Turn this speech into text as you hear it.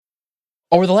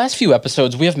Over the last few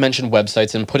episodes, we have mentioned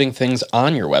websites and putting things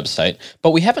on your website,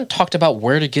 but we haven't talked about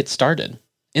where to get started.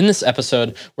 In this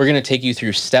episode, we're going to take you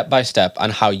through step by step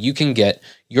on how you can get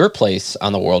your place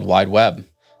on the World Wide Web.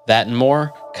 That and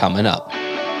more coming up.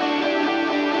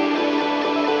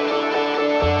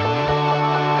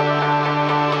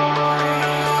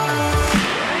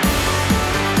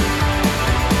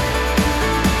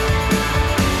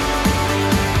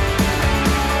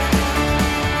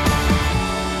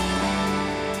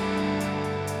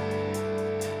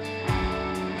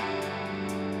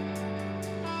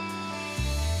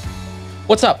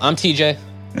 What's up? I'm TJ.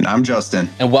 And I'm Justin.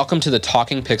 And welcome to the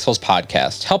Talking Pixels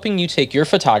podcast, helping you take your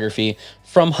photography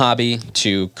from hobby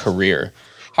to career.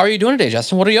 How are you doing today,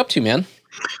 Justin? What are you up to, man?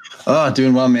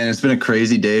 Doing well, man. It's been a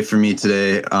crazy day for me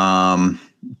today.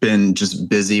 Been just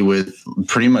busy with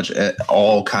pretty much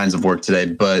all kinds of work today,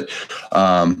 but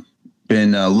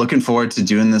been looking forward to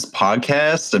doing this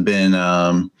podcast. I've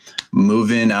been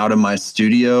moving out of my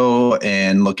studio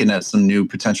and looking at some new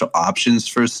potential options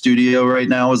for a studio right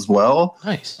now as well.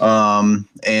 Nice.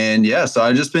 And yeah, so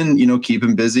I've just been,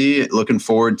 keeping busy, looking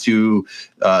forward to,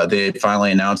 they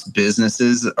finally announced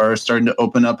businesses are starting to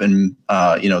open up and,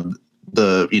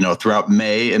 throughout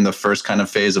May in the first kind of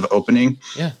phase of opening.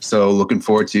 Yeah. So looking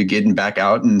forward to getting back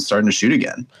out and starting to shoot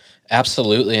again.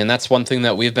 Absolutely. And that's one thing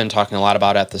that we've been talking a lot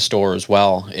about at the store as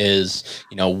well is,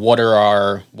 what are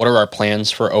our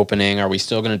plans for opening? Are we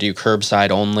still going to do curbside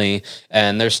only?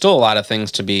 And there's still a lot of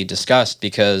things to be discussed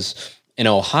because in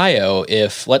Ohio,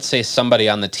 if let's say somebody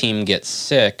on the team gets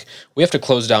sick, we have to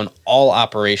close down all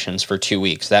operations for 2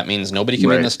 weeks. That means nobody can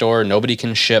be in the store, nobody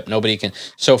can ship, nobody can.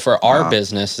 So for our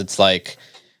business, it's like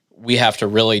we have to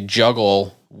really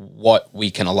juggle what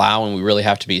we can allow, and we really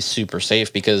have to be super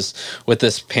safe because with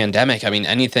this pandemic,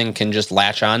 anything can just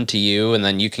latch on to you and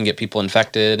then you can get people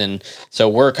infected. And so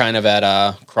we're kind of at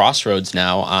a crossroads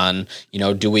now on,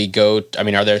 do we go,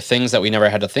 are there things that we never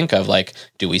had to think of? Like,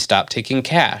 do we stop taking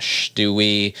cash? Do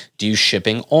we do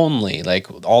shipping only?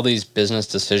 Like all these business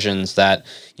decisions that,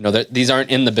 these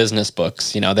aren't in the business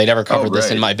books, they never covered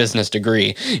this in my business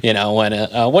degree,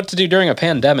 what to do during a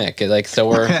pandemic.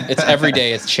 So it's every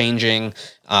day it's changing.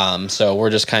 So we're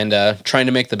just kind of trying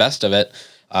to make the best of it.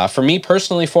 For me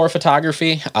personally, for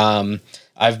photography,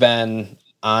 I've been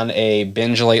on a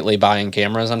binge lately buying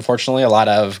cameras. Unfortunately, a lot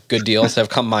of good deals have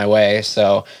come my way.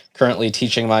 So currently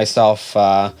teaching myself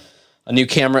a new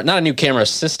camera, not a new camera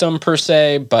system per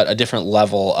se, but a different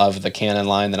level of the Canon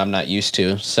line that I'm not used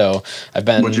to. So I've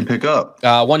been... What'd you pick up?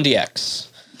 1DX.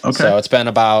 Okay. So it's been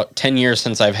about 10 years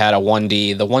since I've had a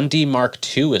 1D. The 1D Mark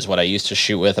II is what I used to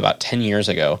shoot with about 10 years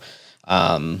ago.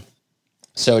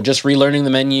 So just relearning the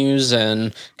menus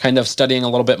and kind of studying a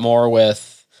little bit more with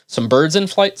some birds in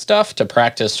flight stuff to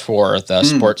practice for the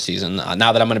sports season.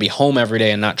 Now that I'm going to be home every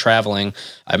day and not traveling,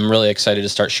 I'm really excited to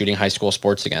start shooting high school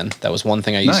sports again. That was one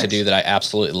thing I used to do that I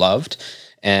absolutely loved.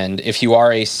 And if you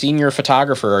are a senior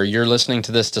photographer or you're listening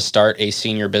to this to start a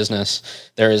senior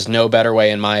business, there is no better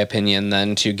way, in my opinion,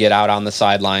 than to get out on the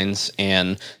sidelines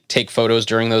and take photos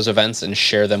during those events and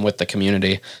share them with the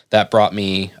community. That brought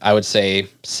me, I would say,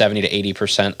 70 to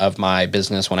 80% of my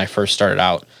business when I first started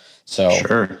out. So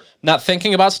not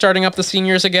thinking about starting up the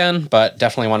seniors again, but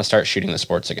definitely want to start shooting the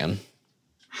sports again.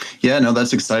 Yeah, no,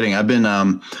 that's exciting. I've been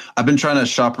trying to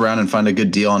shop around and find a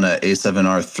good deal on an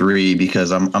A7R III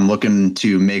because I'm looking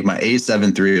to make my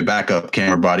A7 III a backup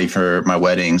camera body for my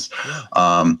weddings.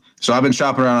 So I've been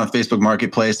shopping around on Facebook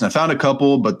Marketplace and I found a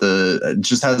couple, but it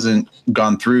just hasn't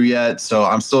gone through yet. So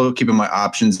I'm still keeping my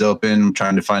options open,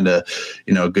 trying to find a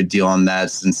good deal on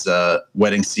that since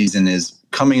wedding season is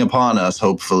coming upon us.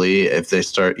 Hopefully, if they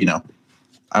start,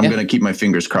 I'm going to keep my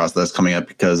fingers crossed that's coming up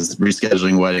because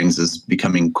rescheduling weddings is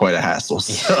becoming quite a hassle.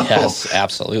 So. Yes,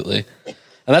 absolutely.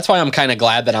 And that's why I'm kind of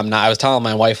glad that I'm not. I was telling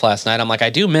my wife last night, I'm like, I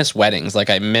do miss weddings. I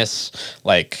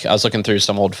was looking through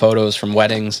some old photos from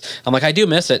weddings. I'm like, I do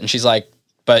miss it. And she's like,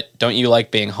 but don't you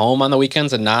like being home on the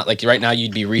weekends and not like right now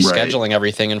you'd be rescheduling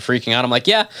everything and freaking out. I'm like,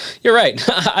 yeah, you're right.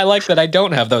 I like that I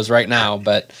don't have those right now,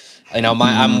 but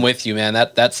I'm with you, man.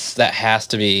 That has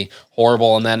to be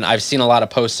horrible. And then I've seen a lot of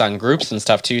posts on groups and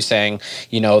stuff too saying,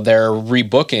 they're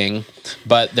rebooking,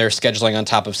 but they're scheduling on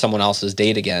top of someone else's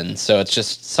date again. So it's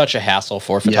just such a hassle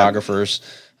for photographers.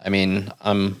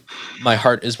 My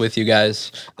heart is with you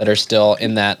guys that are still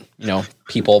in that,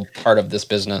 people part of this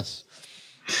business.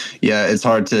 Yeah, it's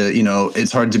hard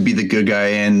to be the good guy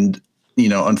and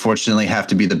unfortunately have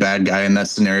to be the bad guy in that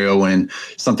scenario when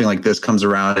something like this comes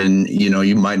around and,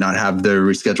 you might not have the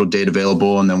rescheduled date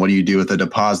available. And then what do you do with the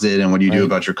deposit, and what do you do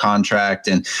about your contract?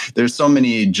 And there's so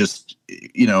many just,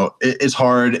 it's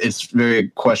hard. It's very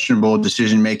questionable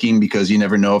decision-making because you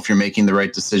never know if you're making the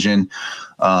right decision.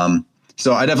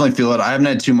 So I definitely feel it. I haven't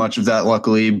had too much of that,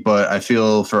 luckily, but I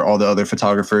feel for all the other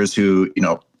photographers who,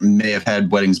 may have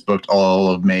had weddings booked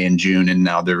all of May and June, and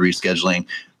now they're rescheduling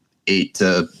 8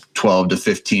 to 12 to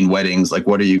 15 weddings. Like,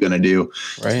 what are you going to do?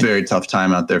 Right. It's a very tough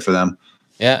time out there for them.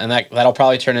 Yeah, and that'll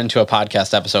probably turn into a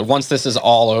podcast episode. Once this is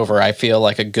all over, I feel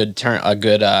like a good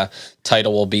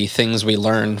title will be "Things We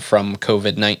Learned from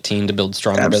COVID-19 to Build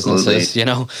Stronger Businesses."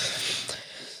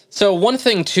 So one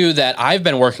thing too that I've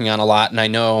been working on a lot, and I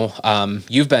know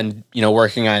you've been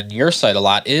working on your site a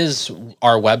lot, is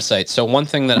our website. So one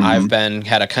thing that I've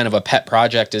had a kind of a pet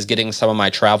project is getting some of my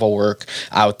travel work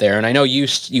out there. And I know you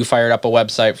fired up a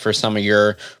website for some of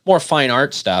your more fine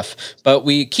art stuff, but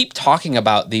we keep talking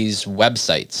about these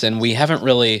websites, and we haven't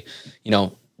really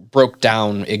broke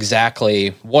down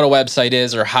exactly what a website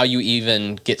is or how you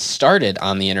even get started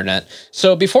on the internet.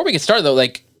 So before we get started though,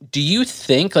 do you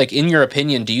think, in your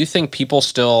opinion, do you think people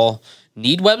still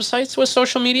need websites with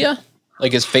social media?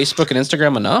 Is Facebook and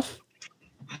Instagram enough?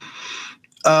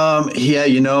 Yeah,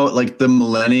 the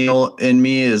millennial in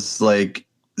me is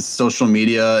social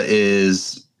media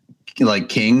is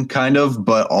king kind of,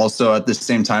 but also at the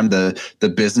same time,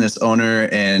 the business owner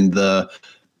and the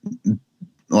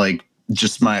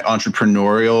just my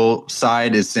entrepreneurial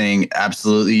side is saying,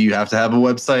 absolutely, you have to have a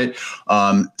website.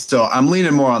 So I'm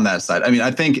leaning more on that side. I mean,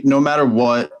 I think no matter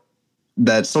what,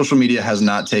 that social media has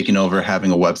not taken over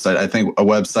having a website. I think a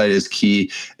website is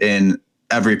key in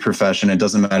every profession. It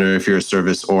doesn't matter if you're a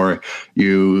service or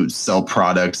you sell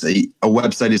products. A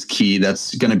website is key.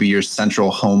 That's going to be your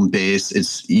central home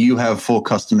base. You have full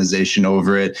customization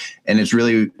over it, and it's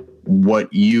really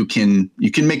what you can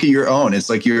make it your own. It's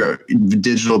like your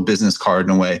digital business card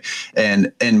in a way,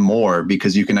 and more,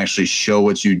 because you can actually show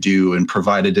what you do and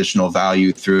provide additional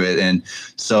value through it. And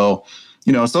so,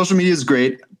 social media is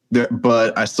great,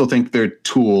 but I still think they're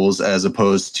tools as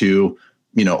opposed to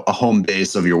a home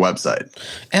base of your website.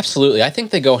 Absolutely. I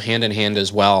think they go hand in hand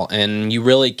as well, and you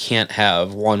really can't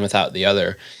have one without the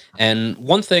other. And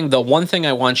the one thing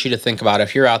I want you to think about,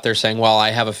 if you're out there saying, well,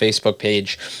 I have a Facebook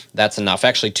page, that's enough.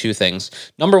 Actually, two things.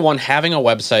 Number one, having a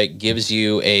website gives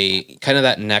you a kind of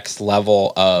that next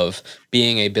level of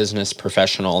being a business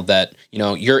professional that,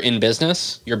 you're in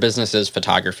business, your business is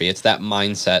photography. It's that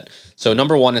mindset. So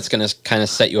number one, it's going to kind of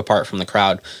set you apart from the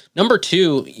crowd. Number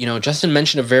two, Justin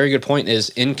mentioned a very good point, is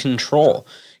in control.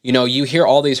 You hear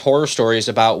all these horror stories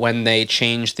about when they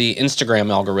change the Instagram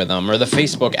algorithm or the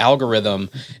Facebook algorithm,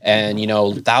 and,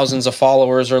 thousands of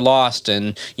followers are lost.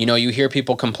 And, you hear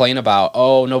people complain about,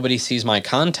 oh, nobody sees my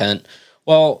content.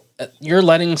 Well, you're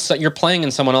playing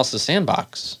in someone else's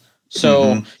sandbox.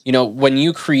 So, when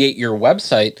you create your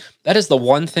website, that is the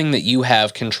one thing that you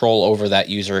have control over, that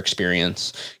user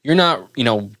experience. You're not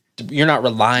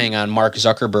relying on Mark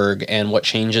Zuckerberg and what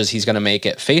changes he's going to make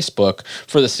at Facebook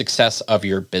for the success of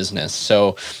your business.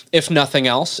 So if nothing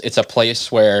else, it's a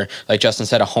place where, like Justin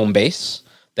said, a home base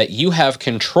that you have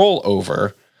control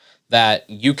over, that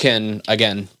you can,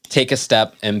 again, take a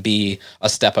step and be a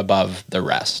step above the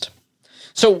rest.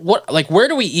 So where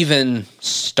do we even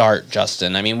start,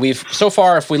 Justin? I mean, so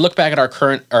far, if we look back at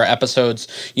our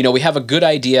episodes, we have a good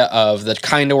idea of the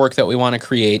kind of work that we want to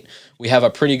create. We have a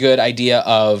pretty good idea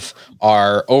of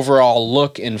our overall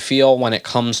look and feel when it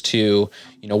comes to,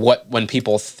 when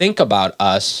people think about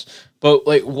us. But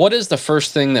what is the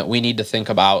first thing that we need to think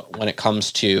about when it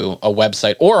comes to a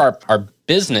website or our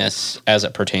business as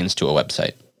it pertains to a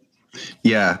website?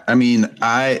 Yeah, I mean,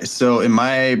 so in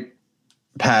my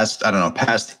past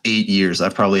 8 years,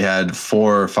 I've probably had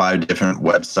 4 or 5 different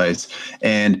websites.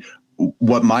 And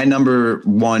what my number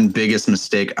one biggest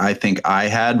mistake I think I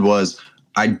had was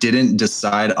I didn't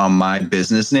decide on my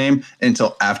business name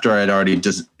until after I had already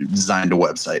just designed a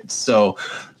website. So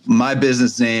my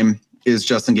business name is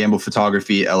Justin Gamble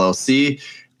Photography LLC.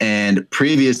 And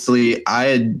previously I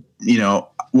had,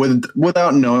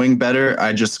 without knowing better,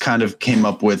 I just kind of came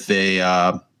up with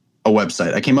a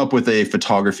website. I came up with a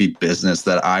photography business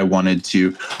that I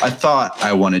thought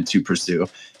I wanted to pursue.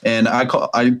 And I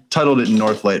titled it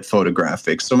Northlight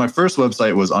Photographics. So my first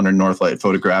website was under Northlight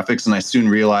Photographics, and I soon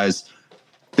realized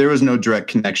there was no direct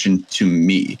connection to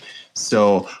me.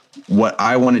 So what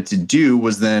I wanted to do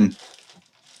was then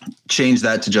change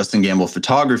that to Justin Gamble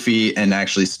Photography and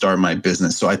actually start my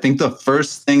business. So I think the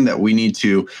first thing that we need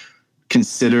to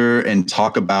consider and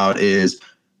talk about is,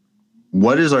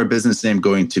 what is our business name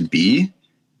going to be?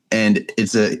 And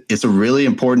it's a really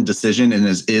important decision, and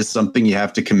is something you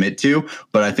have to commit to.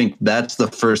 But I think that's the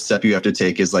first step you have to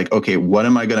take is like, okay, what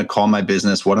am I going to call my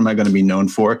business? What am I going to be known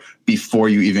for before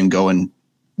you even go and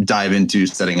dive into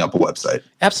setting up a website?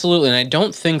 Absolutely. And I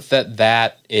don't think that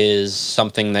that is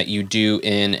something that you do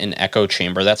in an echo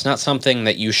chamber. That's not something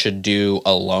that you should do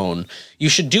alone. You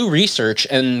should do research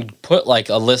and put like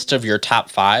a list of your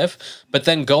top 5, but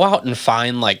then go out and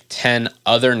find like 10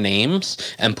 other names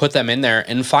and put them in there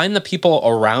and find the people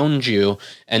around you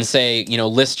and say,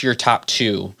 list your top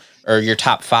 2 or your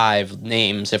top 5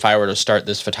 names if I were to start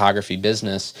this photography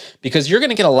business, because you're going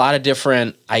to get a lot of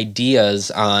different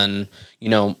ideas on,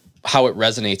 how it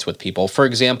resonates with people. For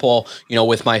example,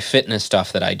 with my fitness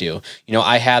stuff that I do,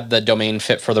 I had the domain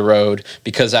Fit for the Road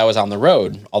because I was on the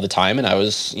road all the time, and I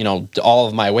was, all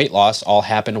of my weight loss all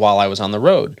happened while I was on the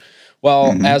road.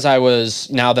 Well, now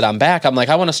that I'm back, I'm like,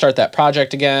 I want to start that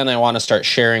project again. I want to start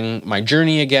sharing my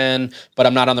journey again, but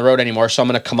I'm not on the road anymore. So I'm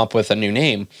going to come up with a new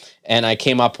name. And I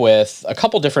came up with a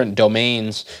couple different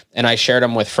domains and I shared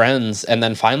them with friends. And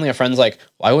then finally a friend's like,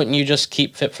 why wouldn't you just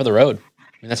keep Fit for the Road?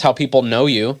 And that's how people know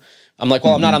you. I'm like,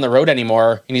 well, I'm not on the road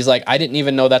anymore. And he's like, I didn't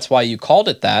even know that's why you called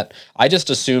it that. I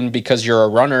just assumed because you're a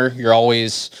runner, you're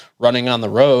always running on the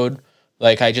road.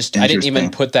 Like I didn't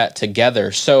even put that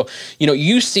together. So,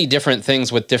 you see different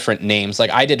things with different names.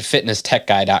 Like I did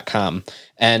fitnesstechguy.com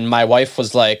and my wife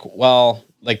was like, well,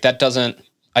 like it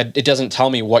doesn't tell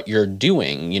me what you're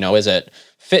doing. Is it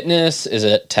fitness? Is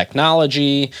it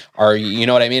technology? Or, you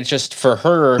know what I mean? It's just for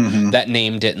her, that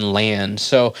name didn't land.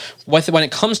 So when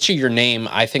it comes to your name,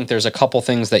 I think there's a couple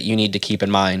things that you need to keep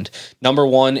in mind. Number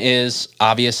one is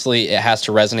obviously it has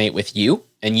to resonate with you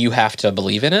and you have to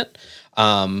believe in it.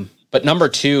 But number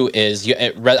 2 is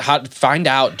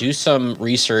do some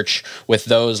research with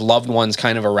those loved ones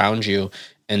kind of around you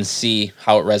and see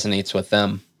how it resonates with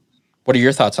them. What are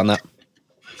your thoughts on that?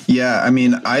 Yeah, I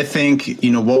mean, I think,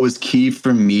 what was key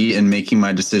for me in making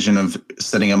my decision of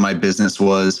setting up my business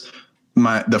was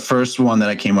the first one that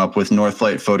I came up with,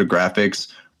 Northlight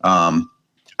Photographics.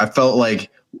 I felt like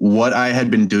what I had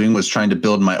been doing was trying to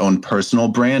build my own personal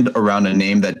brand around a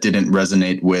name that didn't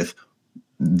resonate with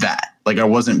that. Like I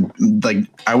wasn't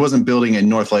building a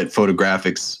Northlight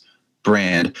Photographics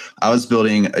brand. I was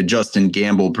building a Justin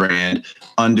Gamble brand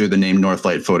under the name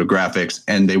Northlight Photographics,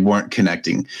 and they weren't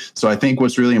connecting. So I think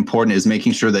what's really important is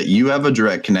making sure that you have a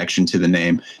direct connection to the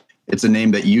name. It's a name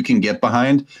that you can get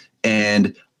behind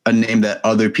and a name that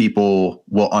other people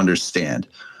will understand.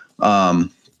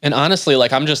 And honestly,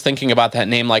 like I'm just thinking about that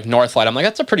name, like Northlight. I'm like,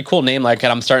 that's a pretty cool name. Like,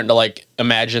 and I'm starting to like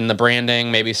imagine the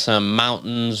branding, maybe some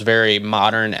mountains, very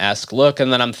modern-esque look.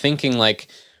 And then I'm thinking like,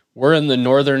 we're in the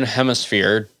northern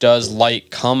hemisphere. Does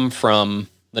light come from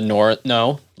the north?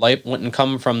 No, light wouldn't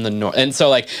come from the north. And so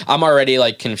like, I'm already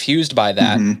like confused by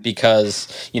that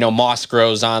because, moss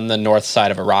grows on the north side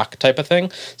of a rock type of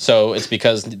thing. So it's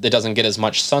because it doesn't get as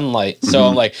much sunlight. So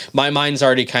like my mind's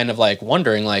already kind of like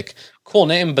wondering like, cool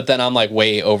name, but then I'm like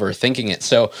way overthinking it.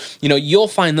 So, you'll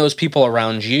find those people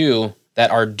around you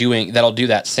that'll do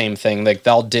that same thing. Like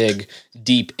they'll dig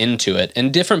deep into it,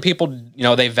 and different people,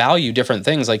 they value different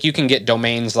things. Like you can get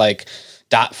domains like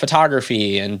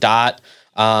 .photography and .tech.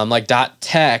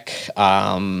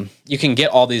 You can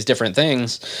get all these different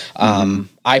things.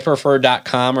 I prefer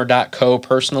 .com or .co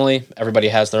personally. Everybody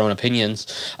has their own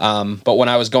opinions. But when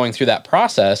I was going through that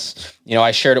process,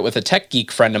 I shared it with a tech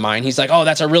geek friend of mine. He's like, oh,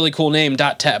 that's a really cool name,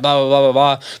 .tech, blah, blah, blah, blah,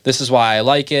 blah. This is why I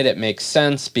like it. It makes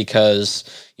sense because,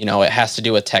 it has to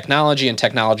do with technology, and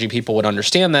technology people would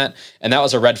understand that. And that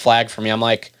was a red flag for me. I'm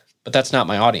like, but that's not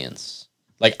my audience.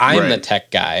 Like I'm the tech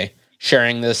guy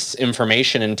sharing this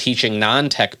information and teaching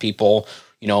non-tech people,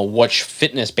 which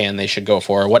fitness band they should go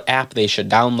for, or what app they should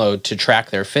download to track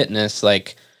their fitness.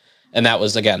 Like, and that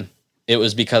was, again, it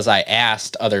was because I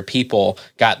asked other people,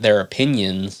 got their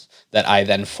opinions, that I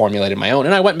then formulated my own.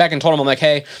 And I went back and told him, I'm like,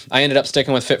 hey, I ended up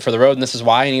sticking with Fit for the Road, and this is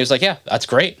why. And he was like, yeah, that's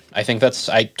great. I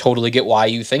totally get why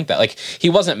you think that. Like, he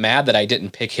wasn't mad that I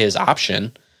didn't pick his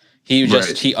option.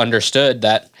 He understood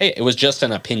that, hey, it was just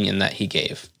an opinion that he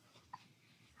gave.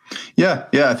 Yeah,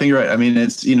 I think you're right. I mean,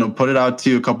 it's, put it out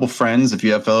to a couple friends. If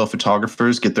you have fellow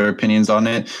photographers, get their opinions on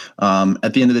it.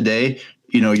 At the end of the day,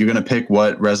 you're going to pick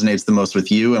what resonates the most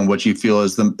with you and what you feel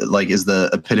is the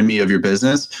epitome of your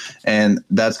business. And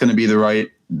that'll be the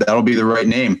right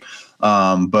name.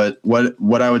 But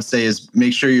what I would say is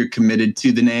make sure you're committed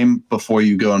to the name before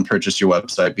you go and purchase your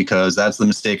website, because that's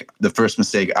the first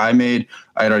mistake I made.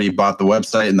 I had already bought the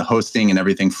website and the hosting and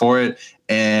everything for it.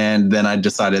 And then I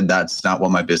decided that's not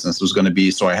what my business was going to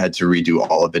be. So I had to redo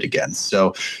all of it again.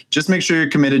 So just make sure you're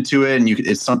committed to it and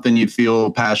it's something you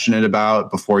feel passionate about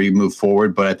before you move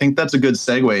forward. But I think that's a good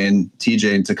segue in,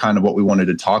 TJ, into kind of what we wanted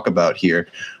to talk about here.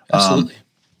 Absolutely.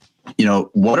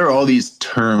 What are all these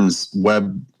terms,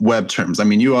 web terms? I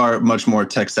mean, you are much more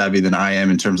tech savvy than I am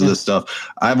in terms of this stuff.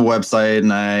 I have a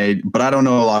website but I don't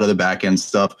know a lot of the back end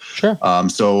stuff. Sure.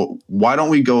 So why don't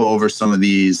we go over some of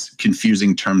these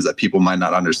confusing terms that people might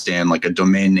not understand, like a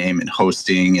domain name and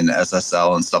hosting and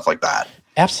SSL and stuff like that?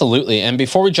 Absolutely. And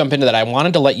before we jump into that, I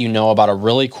wanted to let you know about a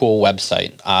really cool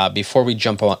website. Before we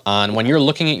jump on, when you're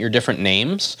looking at your different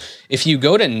names, if you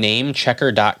go to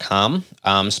namechecker.com,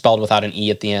 spelled without an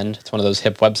E at the end, it's one of those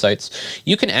hip websites,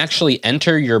 you can actually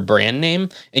enter your brand name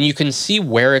and you can see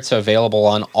where it's available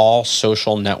on all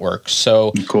social networks.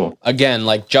 So cool. Again,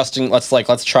 like Justin, let's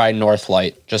try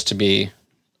Northlight just to be,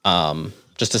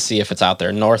 just to see if it's out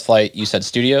there. Northlight, you said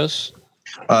studios?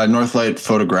 Northlight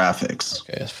Photographics.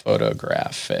 Okay,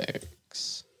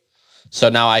 Photographics. So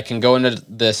now I can go into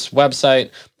this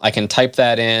website. I can type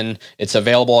that in. It's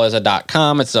available as a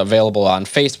 .com. It's available on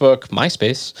Facebook,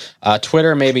 MySpace,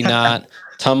 Twitter, maybe not.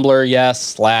 Tumblr, yes.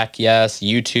 Slack, yes.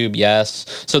 YouTube,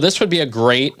 yes. So this would be a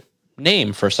great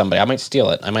name for somebody. I might steal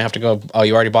it. I might have to go, oh,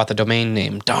 you already bought the domain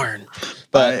name. Darn.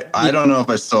 But I don't know if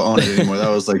I still own it anymore. That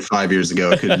was like 5 years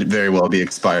ago. It could very well be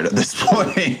expired at this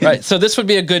point. Right. So this would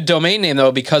be a good domain name,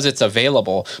 though, because it's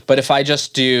available. But if I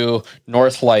just do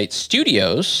Northlight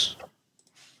Studios,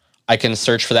 I can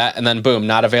search for that, and then boom,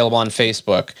 not available on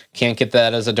Facebook. Can't get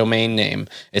that as a domain name.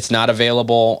 It's not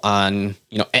available on,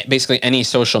 basically any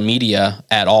social media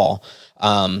at all.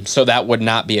 So that would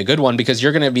not be a good one because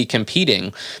you're going to be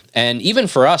competing. And even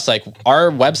for us, like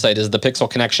our website is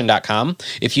thepixelconnection.com.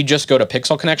 If you just go to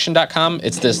pixelconnection.com,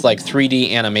 it's this like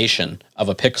 3D animation of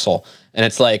a pixel. And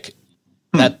it's like,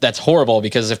 that's horrible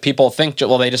because if people think,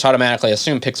 well, they just automatically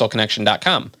assume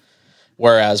pixelconnection.com.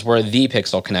 Whereas we're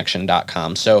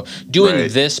thepixelconnection.com. So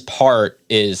doing this part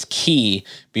is key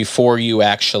before you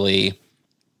actually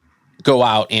go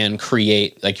out and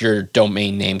create like your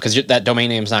domain name, because that domain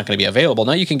name is not going to be available.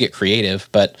 Now you can get creative,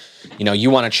 but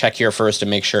you want to check here first and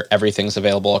make sure everything's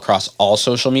available across all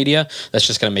social media. That's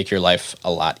just going to make your life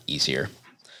a lot easier.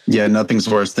 Yeah, nothing's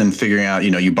worse than figuring out,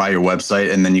 you buy your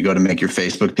website and then you go to make your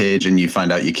Facebook page and you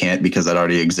find out you can't because that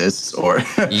already exists. Or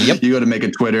you go to make a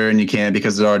Twitter and you can't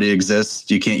because it already exists.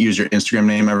 You can't use your Instagram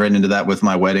name. I ran into that with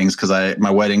my weddings because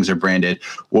my weddings are branded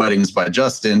Weddings by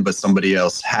Justin, but somebody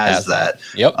else has that.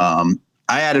 Yep. I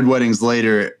added weddings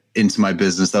later into my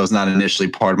business. That was not initially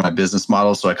part of my business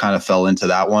model, so I kind of fell into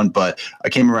that one. But I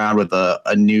came around with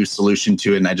a new solution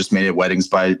to it, and I just made it Weddings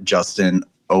by Justin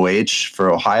OH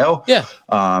for Ohio. Yeah.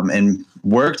 And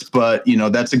worked, but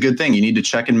that's a good thing. You need to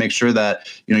check and make sure that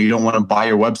you don't want to buy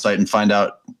your website and find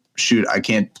out, shoot, I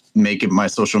can't make it my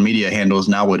social media handles.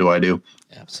 Now what do I do?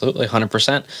 Absolutely,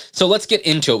 100%. So let's get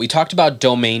into it. We talked about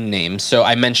domain names. So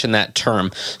I mentioned that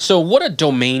term. So what a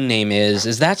domain name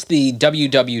is that's the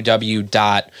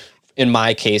www. In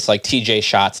my case, like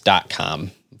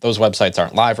tjshots.com. Those websites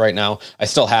aren't live right now. I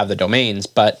still have the domains,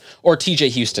 or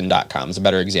tjhouston.com is a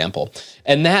better example.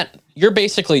 And that you're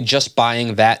basically just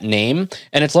buying that name,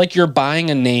 and it's like you're buying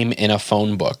a name in a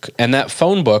phone book. And that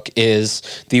phone book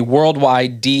is the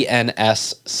worldwide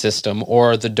DNS system,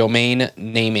 or the domain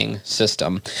naming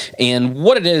system. And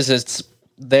what it is, it's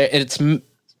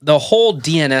the whole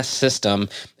DNS system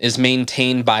is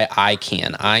maintained by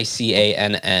ICANN,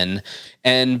 ICANN.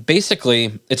 And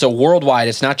basically, it's a worldwide,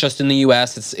 it's not just in the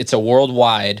US, it's a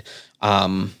worldwide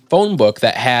phone book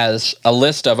that has a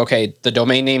list of, the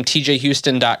domain name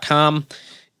tjhouston.com,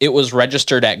 it was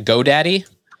registered at GoDaddy.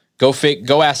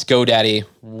 Go ask GoDaddy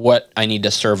what I need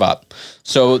to serve up.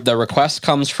 So the request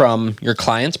comes from your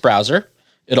client's browser.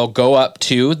 It'll go up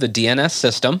to the DNS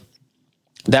system.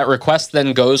 That request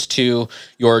then goes to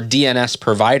your DNS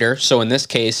provider. So in this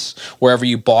case, wherever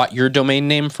you bought your domain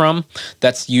name from,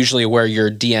 that's usually where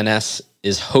your DNS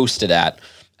is hosted at.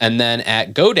 And then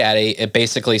at GoDaddy, it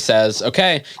basically says,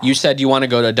 okay, you said you want to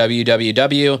go to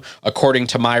www. According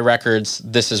to my records,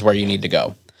 this is where you need to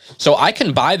go. So I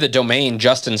can buy the domain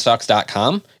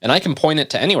justinsucks.com and I can point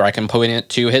it to anywhere. I can point it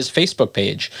to his Facebook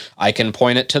page. I can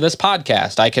point it to this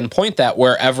podcast. I can point that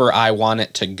wherever I want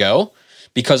it to go.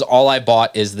 Because all I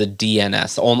bought is the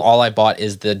DNS. All I bought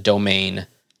is the domain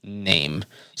name.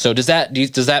 So does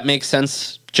that make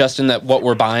sense, Justin, that what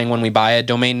we're buying when we buy a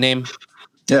domain name?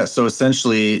 Yeah, so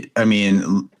essentially, I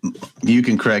mean, you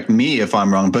can correct me if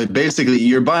I'm wrong, but basically,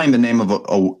 you're buying the name of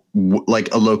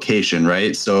like a location,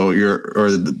 right? So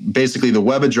basically the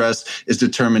web address is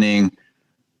determining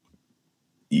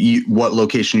what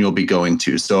location you'll be going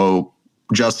to. So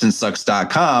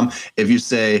justinsucks.com, if you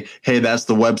say, hey, that's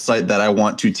the website that I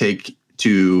want it to take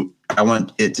you to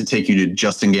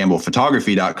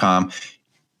justingamblphotography.com.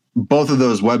 Both of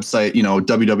those websites,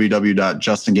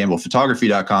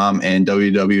 www.justingamblphotography.com and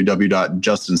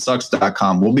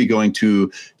www.justinsucks.com will be going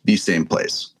to the same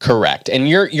place. Correct. And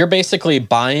you're basically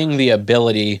buying the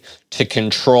ability to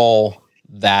control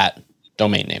that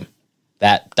domain name,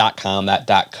 that .com, that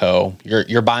 .co.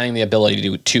 You're buying the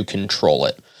ability to control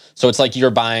it. So it's like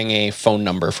you're buying a phone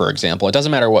number, for example. It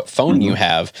doesn't matter what phone you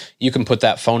have. You can put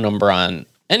that phone number on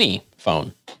any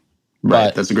phone.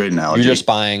 Right, that's a great analogy. You're just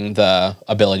buying the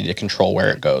ability to control where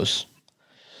it goes.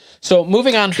 So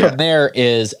moving on from there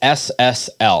is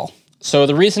SSL. So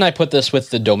the reason I put this with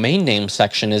the domain name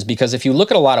section is because if you look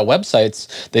at a lot of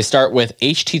websites, they start with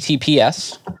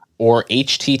HTTPS or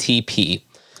HTTP.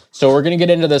 So we're going to get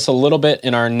into this a little bit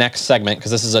in our next segment because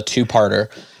this is a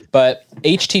two-parter. But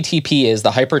HTTP is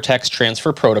the Hypertext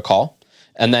Transfer Protocol.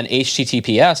 And then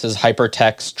HTTPS is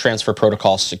Hypertext Transfer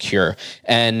Protocol Secure.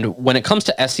 And when it comes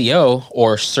to SEO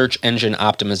or search engine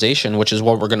optimization, which is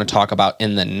what we're going to talk about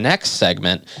in the next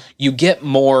segment, you get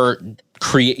more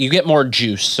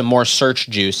juice, some more search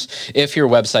juice if your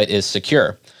website is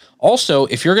secure. Also,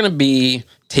 if you're going to be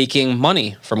taking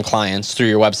money from clients through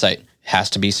your website, it has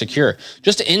to be secure.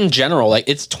 Just in general, like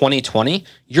it's 2020,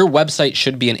 your website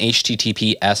should be an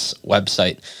HTTPS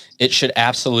website. It should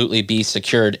absolutely be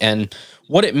secured. And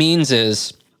what it means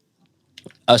is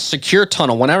a secure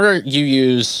tunnel. Whenever you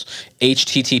use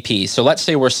HTTP, so let's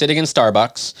say we're sitting in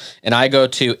Starbucks and I go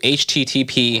to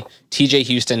http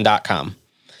tjhouston.com.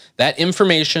 That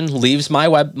information leaves my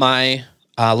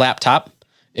laptop.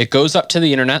 It goes up to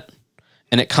the internet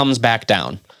and it comes back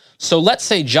down. So let's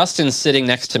say Justin's sitting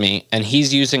next to me and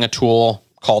he's using a tool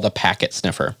called a packet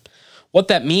sniffer. What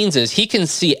that means is he can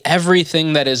see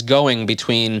everything that is going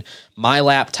between my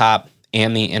laptop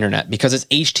and the internet because it's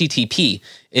HTTP.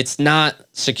 It's not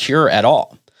secure at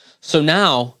all. So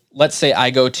now, let's say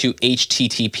I go to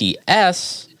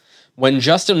HTTPS. When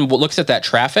Justin looks at that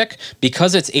traffic,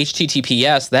 because it's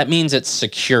HTTPS, that means it's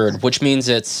secured, which means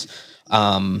it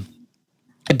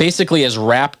basically is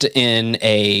wrapped in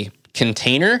a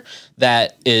container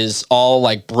that is all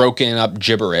like broken up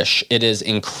gibberish. It is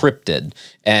encrypted.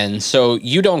 And so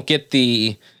you don't get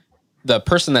the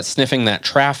person that's sniffing that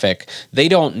traffic, they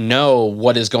don't know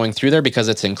what is going through there because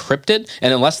it's encrypted.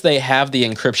 And unless they have the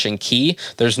encryption key,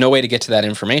 there's no way to get to that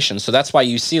information. So that's why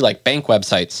you see like bank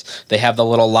websites, they have the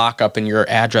little lockup in your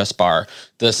address bar.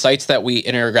 The sites that we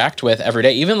interact with every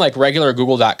day, even like regular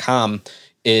google.com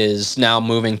is now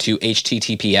moving to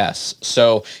HTTPS.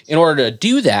 So in order to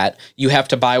do that, you have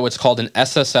to buy what's called an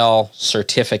SSL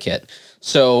certificate.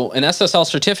 So an SSL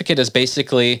certificate is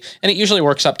basically, and it usually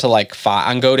works up to like 5.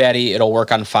 On GoDaddy, it'll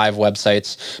work on 5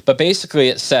 websites. But basically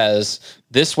it says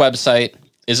this website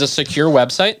is a secure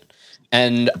website,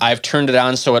 and I've turned it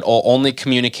on so it will only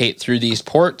communicate through these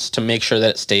ports to make sure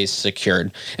that it stays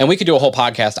secured. And we could do a whole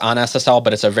podcast on SSL,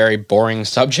 but it's a very boring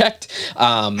subject.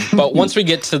 But once we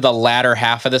get to the latter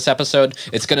half of this episode,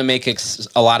 it's going to make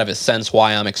a lot of it sense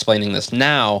why I'm explaining this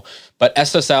now. But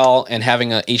SSL and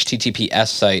having a HTTPS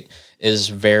site is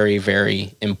very,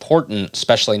 very important,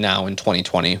 especially now in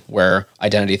 2020, where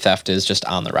identity theft is just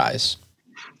on the rise.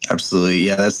 Absolutely.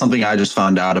 Yeah, that's something I just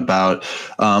found out about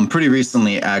pretty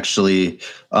recently, actually.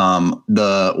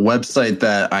 The website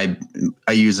that I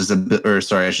use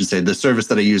the service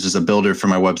that I use as a builder for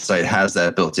my website has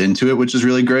that built into it, which is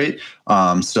really great.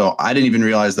 So I didn't even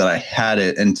realize that I had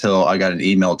it until I got an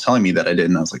email telling me that I did.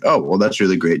 And I was like, oh, well, that's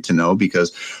really great to know,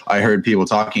 because I heard people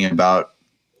talking about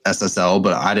SSL,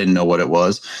 but I didn't know what it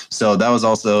was. So that was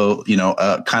also,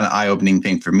 a kind of eye-opening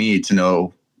thing for me to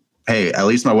know, hey, at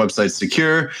least my website's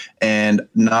secure, and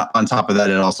not on top of that,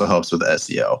 it also helps with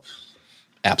SEO.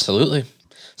 Absolutely.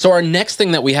 So our next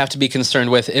thing that we have to be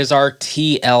concerned with is our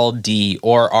TLD,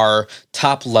 or our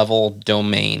top level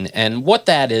domain. And what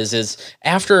that is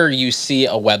after you see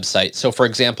a website. So for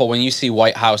example, when you see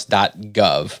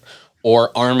whitehouse.gov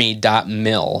or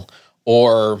army.mil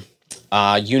or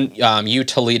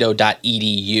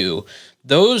utoledo.edu,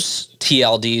 those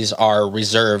TLDs are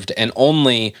reserved, and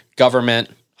only government,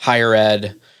 higher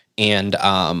ed, and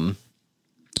the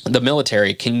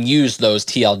military can use those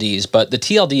TLDs, but the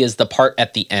TLD is the part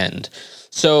at the end.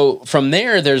 So from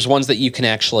there's ones that you can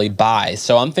actually buy.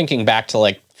 So I'm thinking back to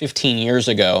like 15 years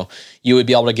ago, you would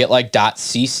be able to get like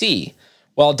 .cc.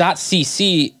 Well,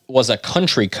 .cc was a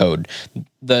country code.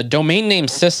 The domain name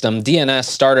system, DNS,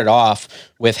 started off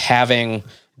with having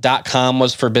 .com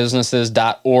was for businesses,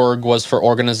 .org was for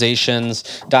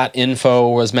organizations, .info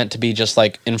was meant to be just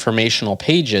like informational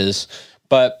pages.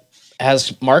 But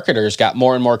as marketers got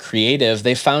more and more creative,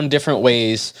 they found different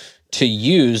ways to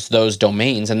use those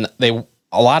domains. And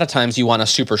a lot of times you want a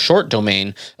super short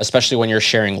domain, especially when you're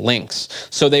sharing links.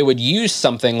 So they would use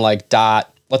something like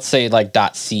let's say like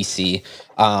 .cc.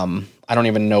 I don't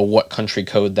even know what country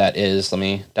code that is. Let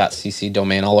me .cc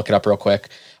domain. I'll look it up real quick.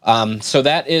 So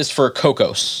that is for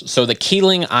Cocos. So the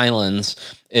Keeling Islands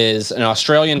is an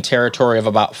Australian territory of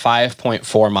about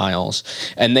 5.4 miles,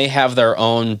 and they have their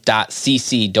own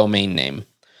 .cc domain name.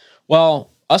 Well,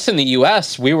 us in the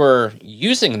US, we were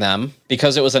using them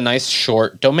because it was a nice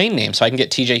short domain name. So I can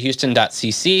get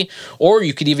tjhouston.cc, or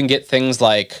you could even get things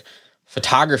like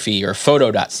photography or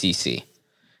photo.cc.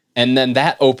 And then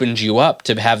that opens you up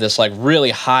to have this like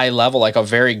really high level, like a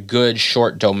very good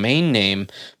short domain name,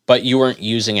 but you weren't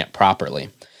using it properly.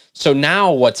 So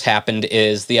now what's happened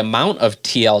is the amount of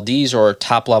TLDs or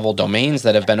top level domains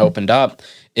that have been opened up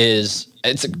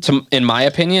in my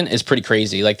opinion, is pretty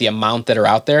crazy. Like the amount that are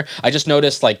out there. I just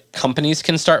noticed like companies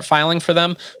can start filing for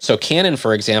them. So Canon,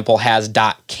 for example, has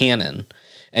 .canon,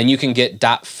 and you can get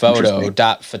 .photo,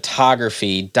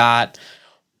 .photography,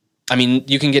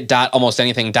 you can get almost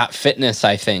anything, .fitness,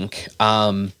 I think.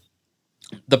 The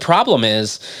problem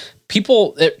is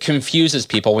it confuses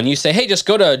people when you say, hey, just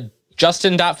go to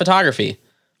justin.photography.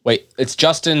 Wait, it's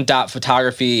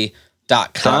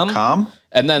justin.photography.com.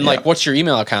 And then what's your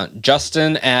email account?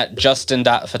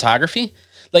 justin@justin.photography.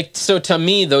 So to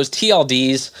me, those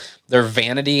TLDs, they're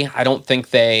vanity. I don't think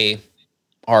they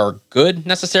are good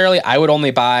necessarily. I would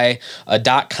only buy a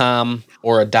 .com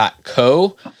or a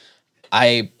 .co.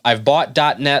 I've bought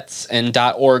 .nets and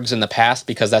 .orgs in the past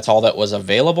because that's all that was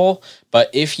available. But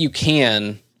if you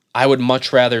can, I would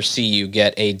much rather see you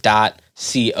get a .co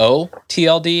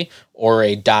TLD or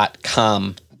a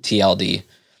 .com TLD.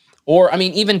 Or,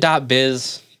 even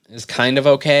 .biz is kind of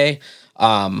okay.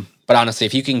 But honestly,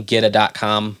 if you can get a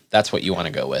 .com, that's what you want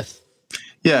to go with.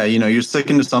 Yeah, you're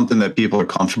sticking to something that people are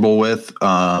comfortable with.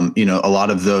 A lot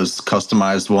of those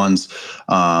customized ones,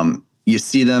 you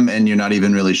see them and you're not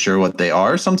even really sure what they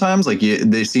are sometimes.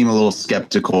 They seem a little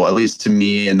skeptical, at least to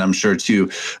me, and I'm sure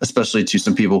especially to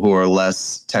some people who are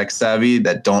less tech savvy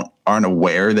that aren't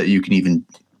aware that you can even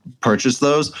purchase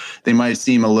those. They might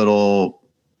seem a little,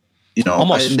 they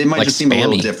might just seem a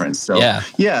little different. So yeah,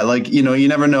 you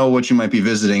never know what you might be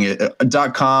visiting.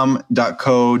 .com,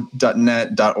 .co,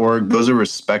 .net, .org, those are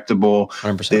respectable.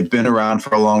 100%. They've been around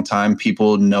for a long time.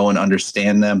 People know and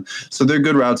understand them. So they're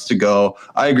good routes to go.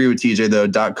 I agree with TJ though.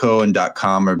 .co and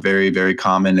 .com are very, very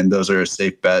common, and those are a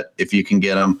safe bet if you can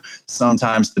get them.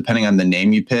 Sometimes, depending on the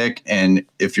name you pick and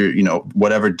if you're,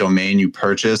 whatever domain you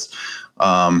purchase,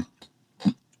 .coms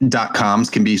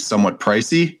can be somewhat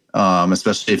pricey.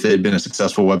 Especially if they had been a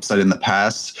successful website in the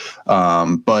past.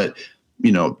 But,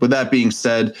 with that being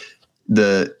said,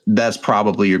 that's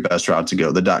probably your best route to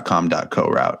go, the .com, .co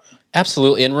route.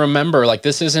 Absolutely. And remember,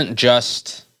 this isn't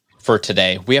just for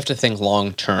today. We have to think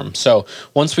long term. So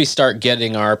once we start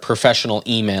getting our professional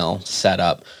email set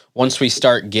up, once we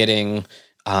start getting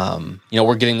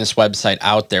we're getting this website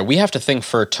out there, we have to think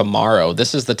for tomorrow.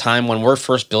 This is the time when we're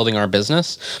first building our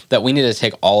business that we need to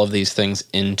take all of these things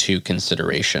into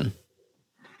consideration.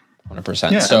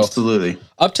 100%. Yeah, so absolutely.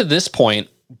 Up to this point,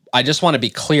 I just want to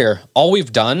be clear. All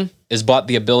we've done is bought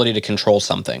the ability to control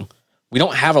something. We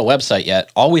don't have a website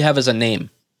yet. All we have is a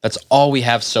name. That's all we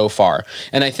have so far.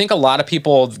 And I think a lot of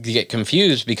people get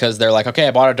confused because they're like, okay,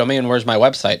 I bought a domain. Where's my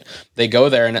website? They go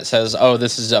there and it says, oh,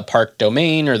 this is a parked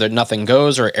domain, or that nothing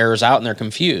goes or errors out, and they're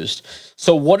confused.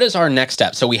 So what is our next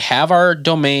step? So we have our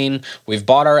domain. We've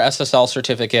bought our SSL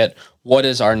certificate. What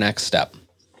is our next step?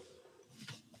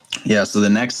 Yeah, so the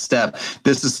next step,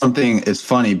 this is something, it's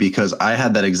funny because I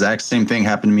had that exact same thing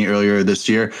happen to me earlier this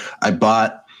year. I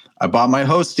bought my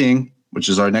hosting, which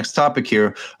is our next topic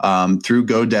here, through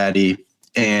GoDaddy.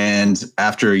 And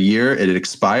after a year, it had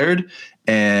expired.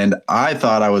 And I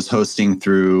thought I was hosting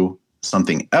through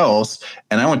something else.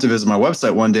 And I went to visit my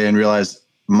website one day and realized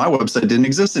my website didn't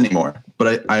exist anymore.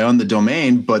 But I owned the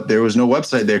domain, but there was no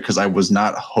website there because I was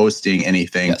not hosting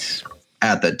anything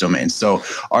at that domain. So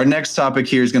our next topic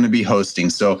here is going to be hosting.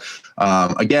 So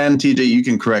again, TJ, you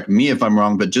can correct me if I'm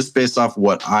wrong, but just based off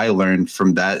what I learned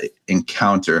from that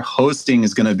encounter, hosting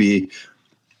is going to be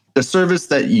the service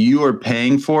that you are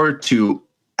paying for to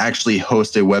actually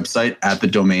host a website at the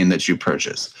domain that you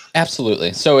purchase.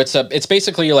 Absolutely. So it's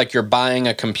basically like you're buying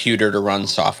a computer to run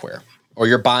software, or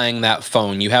you're buying that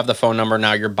phone. You have the phone number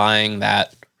now, you're buying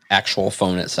that actual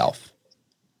phone itself.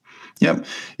 Yep.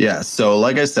 Yeah. So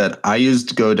like I said, I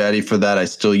used GoDaddy for that. I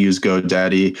still use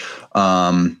GoDaddy.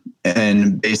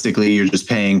 And basically you're just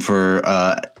paying for,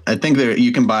 I think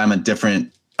you can buy them at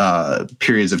different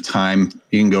periods of time.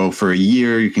 You can go for a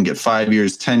year, you can get 5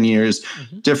 years, 10 years,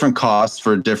 different costs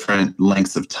for different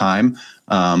lengths of time.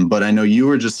 But I know you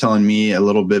were just telling me a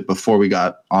little bit before we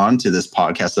got onto this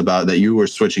podcast about that you were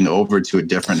switching over to a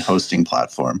different hosting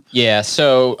platform. Yeah.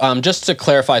 So just to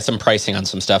clarify some pricing on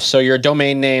some stuff. So your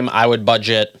domain name, I would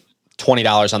budget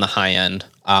 $20 on the high end.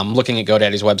 Looking at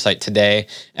GoDaddy's website today,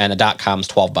 and a .com's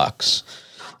 $12.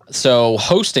 So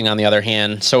hosting, on the other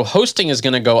hand, hosting is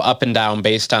going to go up and down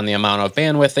based on the amount of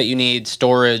bandwidth that you need,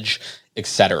 storage,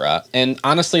 etc. And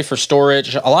honestly, for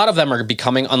storage, a lot of them are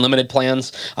becoming unlimited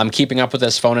plans. I'm keeping up with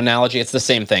this phone analogy. It's the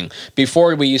same thing.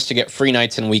 Before, we used to get free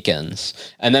nights and weekends,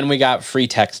 and then we got free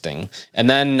texting, and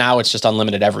then now it's just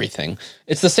unlimited everything.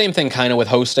 It's the same thing kind of with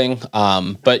hosting,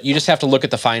 but you just have to look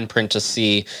at the fine print to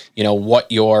see, what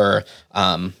your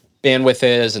bandwidth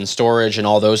is and storage and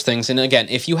all those things. And again,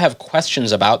 if you have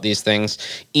questions about these things,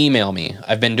 email me.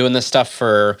 I've been doing this stuff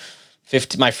for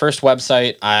my first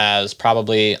website I'm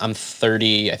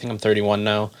 30, I think I'm 31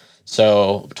 now.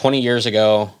 So 22 years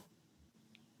ago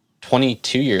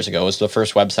was the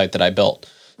first website that I built.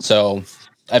 So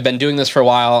I've been doing this for a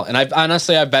while, and I've been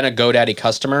a GoDaddy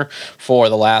customer for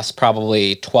the last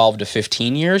probably 12 to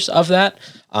 15 years of that.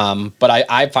 But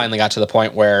I finally got to the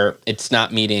point where it's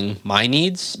not meeting my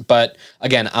needs. But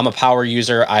again, I'm a power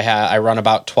user. I run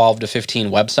about 12 to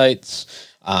 15 websites.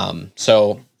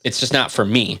 So it's just not for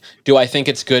me. Do I think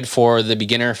it's good for the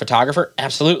beginner photographer?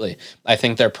 Absolutely. I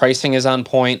think their pricing is on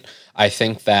point. I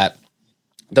think that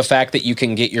the fact that you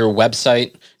can get your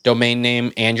website domain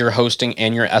name and your hosting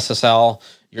and your SSL,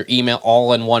 your email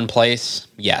all in one place,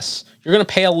 yes. You're going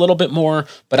to pay a little bit more,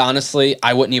 but honestly,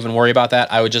 I wouldn't even worry about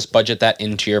that. I would just budget that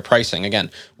into your pricing.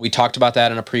 Again, we talked about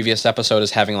that in a previous episode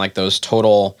as having like those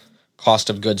total cost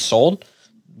of goods sold.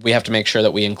 We have to make sure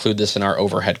that we include this in our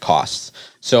overhead costs.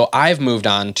 So I've moved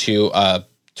on to a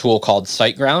tool called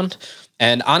SiteGround.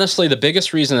 And honestly, the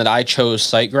biggest reason that I chose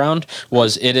SiteGround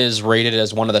was it is rated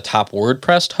as one of the top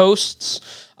WordPress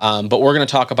hosts. But we're going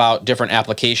to talk about different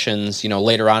applications,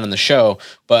 later on in the show.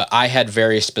 But I had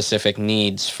very specific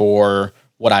needs for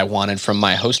what I wanted from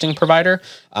my hosting provider.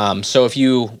 So if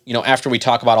after we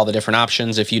talk about all the different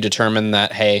options, if you determine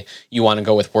that, hey, you want to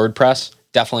go with WordPress,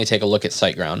 definitely take a look at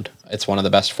SiteGround. It's one of the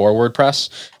best for WordPress.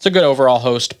 It's a good overall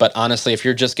host, but honestly, if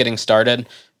you're just getting started,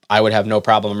 I would have no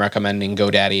problem recommending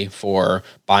GoDaddy for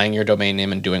buying your domain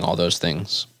name and doing all those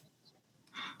things.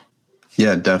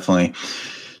 Yeah, definitely.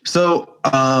 So,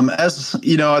 as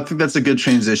you know, I think that's a good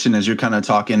transition as you're kind of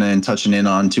talking and touching in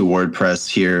on to WordPress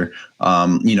here.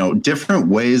 Different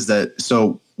ways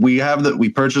so we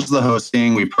purchased the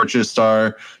hosting, we purchased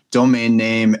our domain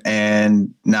name,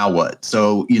 and now what?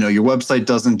 So, your website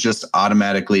doesn't just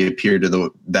automatically appear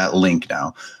to that link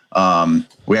now.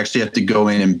 We actually have to go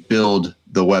in and build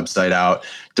the website out,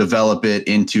 develop it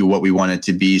into what we want it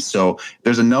to be. So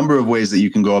there's a number of ways that you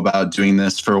can go about doing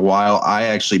this. For a while, I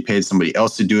actually paid somebody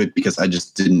else to do it because I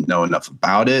just didn't know enough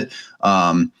about it.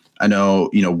 I know,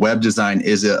 web design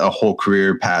is a whole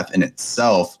career path in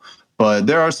itself, but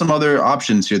there are some other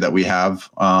options here that we have.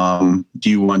 Do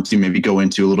you want to maybe go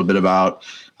into a little bit about,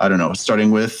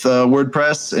 starting with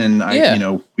WordPress,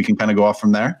 and we can kind of go off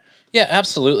from there? Yeah,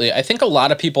 absolutely. I think a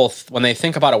lot of people, when they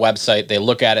think about a website, they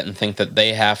look at it and think that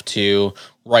they have to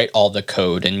write all the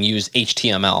code and use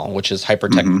HTML, which is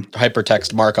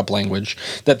hypertext markup language,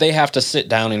 that they have to sit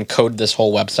down and code this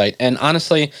whole website. And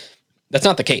honestly, that's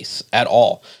not the case at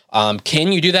all.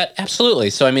 Can you do that? Absolutely.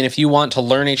 So, if you want to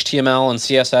learn HTML and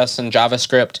CSS and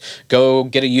JavaScript, go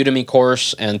get a Udemy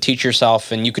course and teach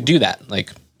yourself, and you could do that.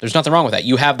 There's nothing wrong with that.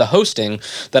 You have the hosting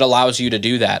that allows you to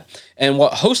do that. And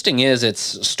what hosting is, it's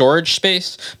storage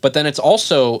space, but then it's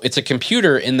a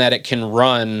computer in that it can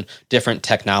run different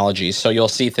technologies. So you'll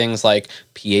see things like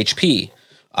PHP.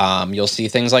 You'll see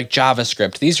things like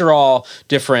JavaScript. These are all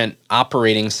different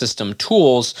operating system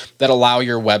tools that allow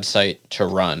your website to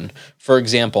run. For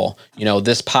example,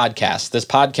 this podcast,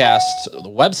 the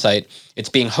website, it's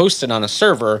being hosted on a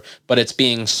server, but it's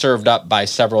being served up by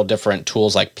several different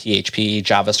tools like PHP,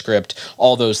 JavaScript,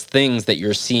 all those things that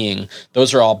you're seeing.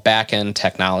 Those are all back-end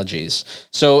technologies.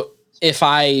 So if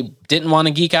I didn't want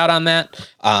to geek out on that,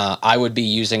 I would be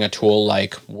using a tool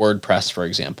like WordPress, for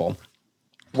example.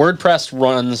 WordPress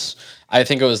runs, I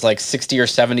think it was like 60 or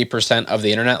 70% of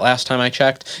the internet last time I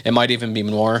checked. It might even be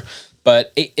more.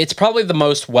 But it's probably the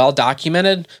most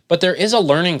well-documented, but there is a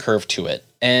learning curve to it.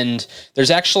 And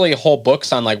there's actually whole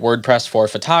books on like WordPress for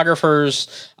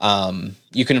photographers.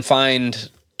 You can find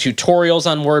tutorials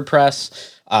on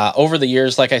WordPress. Over the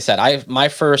years, like I said, my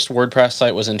first WordPress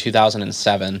site was in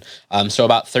 2007, so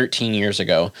about 13 years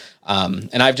ago,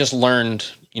 and I've just learned,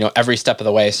 every step of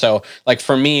the way. So, like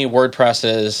for me, WordPress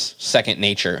is second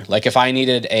nature. Like if I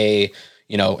needed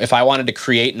if I wanted to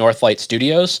create Northlight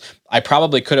Studios, I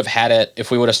probably could have had it if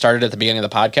we would have started at the beginning of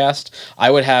the podcast.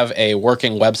 I would have a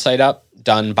working website up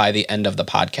done by the end of the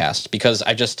podcast because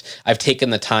I've taken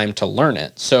the time to learn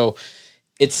it. So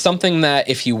it's something that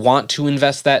if you want to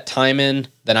invest that time in,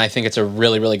 then I think it's a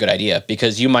really, really good idea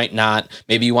because you might not,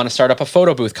 maybe you want to start up a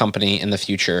photo booth company in the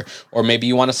future, or maybe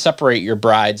you want to separate your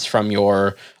brides from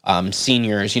your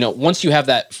seniors. Once you have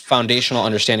that foundational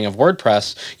understanding of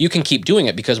WordPress, you can keep doing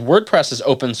it because WordPress is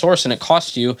open source and it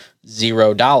costs you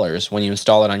 $0 when you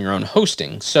install it on your own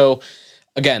hosting. So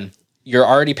again, you're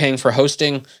already paying for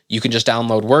hosting. You can just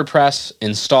download WordPress,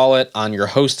 install it on your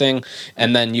hosting,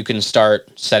 and then you can start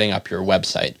setting up your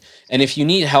website. And if you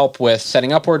need help with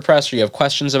setting up WordPress or you have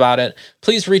questions about it,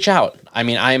 please reach out. I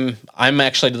mean, I'm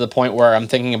actually to the point where I'm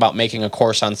thinking about making a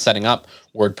course on setting up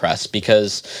WordPress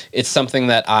because it's something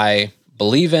that I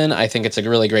believe in. I think it's a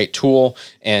really great tool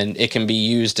and it can be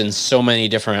used in so many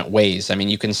different ways. I mean,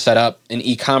 you can set up an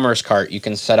e-commerce cart, you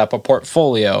can set up a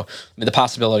portfolio. I mean, the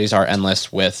possibilities are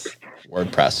endless with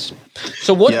WordPress.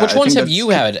 So which ones have you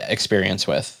had experience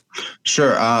with?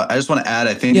 Sure. I just want to add,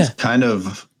 I think it's kind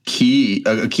of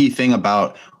a key thing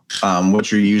about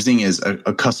what you're using is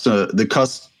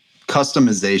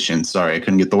customization. Sorry, I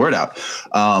couldn't get the word out.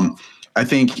 I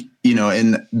think,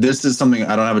 and this is something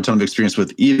I don't have a ton of experience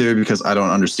with either because I don't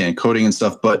understand coding and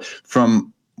stuff, but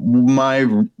from my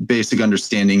basic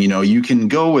understanding, you can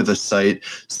go with a site,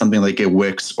 something like a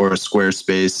Wix or a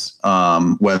Squarespace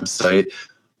website,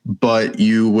 but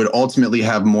you would ultimately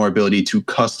have more ability to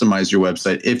customize your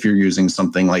website if you're using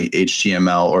something like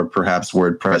HTML or perhaps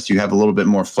WordPress. You have a little bit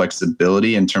more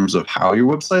flexibility in terms of how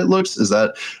your website looks. Is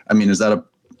that a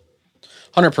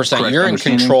 100%? You're in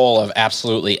control of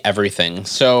absolutely everything.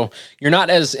 So you're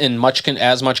not as much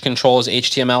control as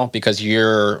HTML because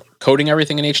you're coding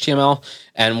everything in HTML.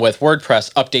 And with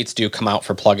WordPress, updates do come out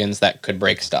for plugins that could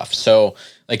break stuff. So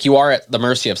like you are at the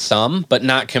mercy of some, but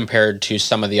not compared to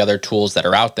some of the other tools that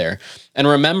are out there. And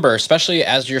remember, especially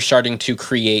as you're starting to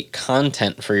create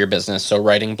content for your business, so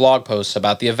writing blog posts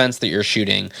about the events that you're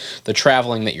shooting, the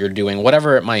traveling that you're doing,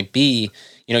 whatever it might be,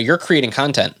 you're creating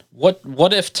content.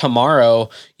 What if tomorrow,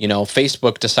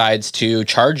 Facebook decides to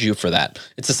charge you for that?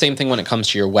 It's the same thing when it comes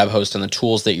to your web host and the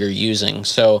tools that you're using.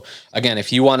 So again,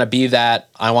 if you want to be that,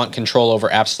 I want control over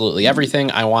absolutely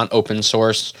everything. I want open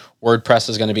source. WordPress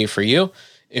is going to be for you.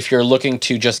 If you're looking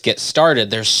to just get started,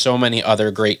 there's so many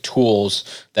other great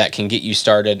tools that can get you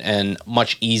started in a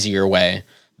much easier way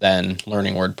than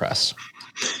learning WordPress.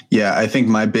 Yeah, I think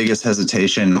my biggest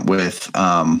hesitation with,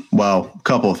 a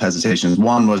couple of hesitations.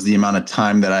 One was the amount of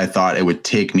time that I thought it would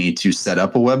take me to set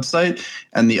up a website.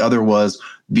 And the other was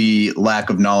the lack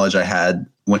of knowledge I had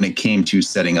when it came to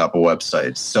setting up a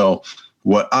website. So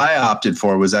what I opted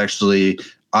for was actually,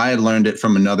 I had learned it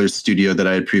from another studio that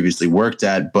I had previously worked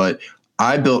at, but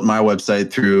I built my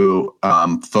website through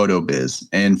PhotoBiz.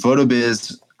 And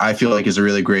PhotoBiz, I feel like, is a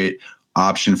really great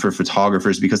option for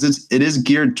photographers because it is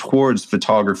geared towards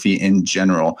photography in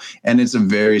general, and it's a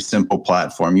very simple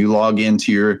platform. You log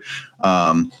into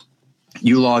the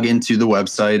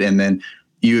website, and then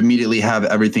you immediately have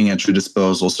everything at your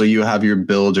disposal. So you have your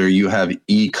builder, you have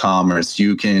e-commerce,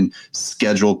 you can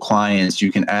schedule clients,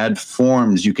 you can add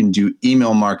forms, you can do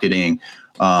email marketing,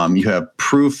 you have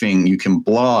proofing, you can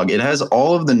blog. It has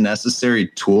all of the necessary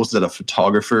tools that a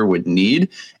photographer would need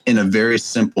in a very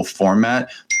simple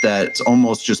format that's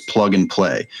almost just plug and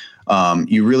play.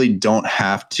 You really don't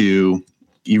have to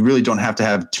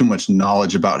have too much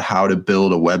knowledge about how to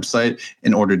build a website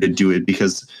in order to do it,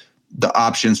 because the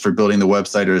options for building the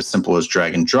website are as simple as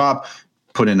drag and drop,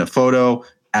 put in a photo,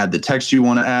 add the text you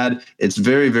want to add. It's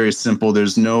very, very simple.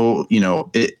 There's no,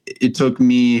 it took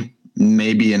me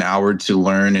maybe an hour to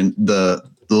learn the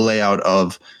layout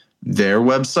of their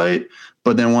website.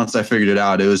 But then once I figured it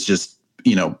out, it was just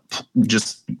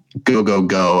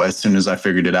go as soon as I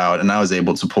figured it out. And I was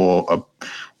able to pull up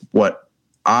what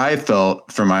I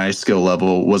felt for my skill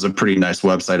level was a pretty nice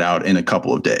website out in a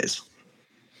couple of days.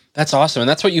 That's awesome. And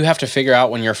that's what you have to figure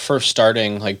out when you're first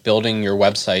starting, like building your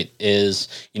website is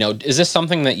this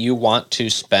something that you want to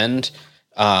spend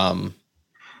time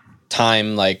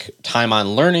on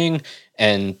learning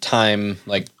and time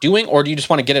like doing, or do you just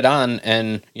want to get it on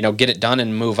and, get it done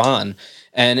and move on?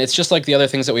 And it's just like the other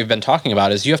things that we've been talking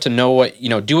about is you have to know what,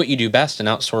 do what you do best and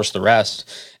outsource the rest.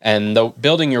 And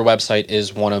building your website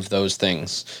is one of those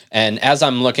things. And as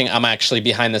I'm actually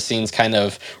behind the scenes kind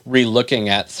of re-looking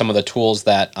at some of the tools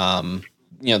that,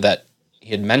 that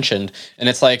he had mentioned. And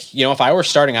it's like, if I were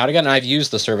starting out again, and I've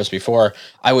used the service before,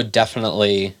 I would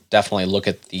definitely look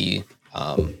at the,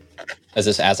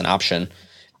 as an option.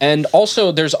 And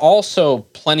also, there's also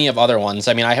plenty of other ones.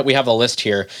 I mean, we have a list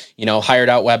here. Hired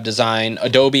Out Web Design.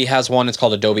 Adobe has one. It's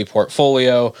called Adobe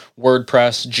Portfolio.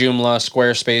 WordPress, Joomla,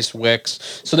 Squarespace,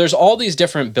 Wix. So there's all these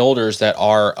different builders that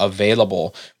are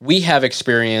available. We have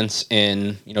experience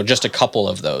in just a couple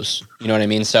of those. You know what I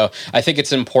mean? So I think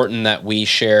it's important that we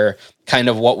share kind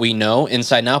of what we know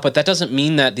inside and out. But that doesn't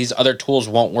mean that these other tools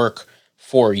won't work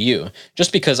for you.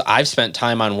 Just because I've spent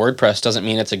time on WordPress doesn't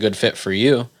mean it's a good fit for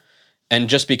you. And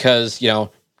just because,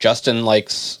 Justin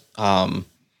likes, what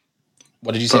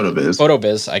did you say?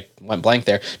 PhotoBiz. I went blank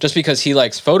there. Just because he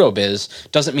likes PhotoBiz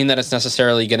doesn't mean that it's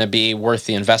necessarily going to be worth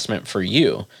the investment for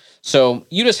you. So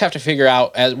you just have to figure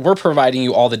out, as we're providing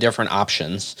you all the different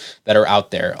options that are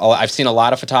out there. I've seen a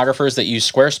lot of photographers that use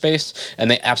Squarespace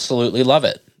and they absolutely love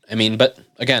it. I mean, but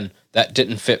again, that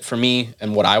didn't fit for me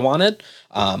and what I wanted.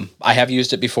 I have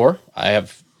used it before. I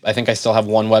think I still have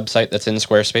one website that's in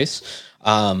Squarespace.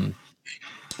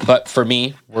 But for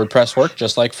me, WordPress worked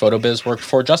just like PhotoBiz worked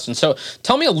for Justin. So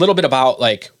tell me a little bit about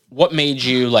what made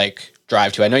you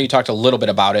drive to. I know you talked a little bit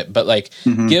about it, but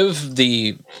give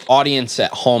the audience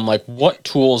at home what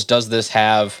tools does this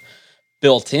have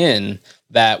built in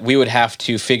that we would have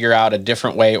to figure out a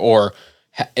different way, or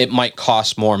it might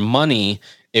cost more money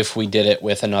if we did it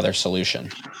with another solution.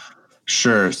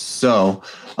 Sure. So,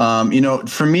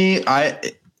 for me,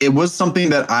 it was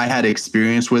something that I had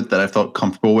experience with, that I felt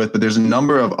comfortable with, but there's a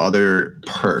number of other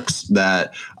perks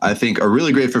that I think are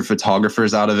really great for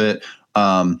photographers out of it.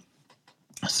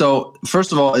 So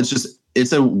first of all, it's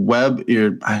a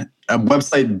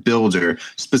website builder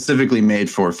specifically made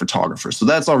for photographers. So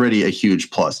that's already a huge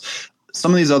plus.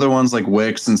 Some of these other ones like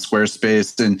Wix and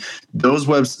Squarespace, and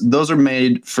those are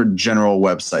made for general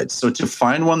websites. So to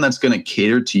find one that's going to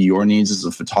cater to your needs as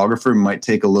a photographer might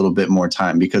take a little bit more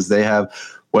time, because they have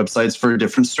websites for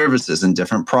different services and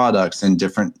different products and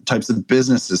different types of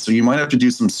businesses. So you might have to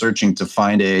do some searching to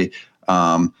find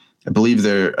I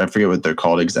forget what they're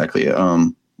called exactly.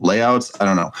 Layouts, I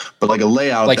don't know, but a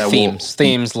layout that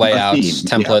themes, layouts,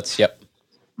 templates. Yeah. Yep.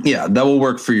 Yeah, that will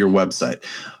work for your website.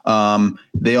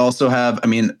 They also have,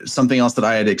 something else that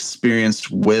I had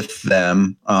experienced with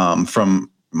them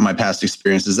from my past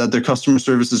experience is that their customer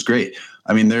service is great.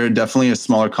 They're definitely a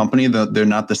smaller company. They're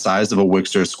not the size of a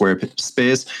Wix or a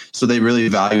Squarespace, so they really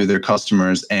value their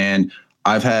customers. And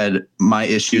I've had my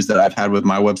issues that I've had with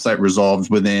my website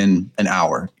resolved within an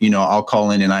hour. I'll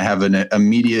call in and I have an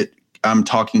immediate, I'm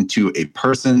talking to a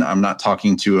person. I'm not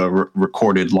talking to a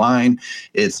recorded line.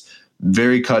 It's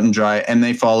very cut and dry, and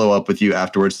they follow up with you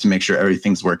afterwards to make sure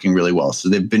everything's working really well. So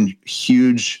they've been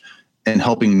huge in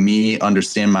helping me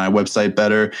understand my website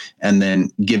better, and then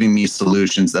giving me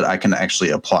solutions that I can actually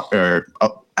apply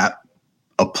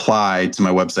to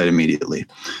my website immediately.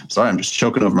 Sorry, I'm just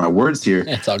choking over my words here.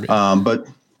 It's all good. But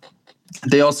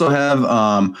they also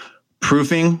have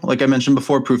proofing. Like I mentioned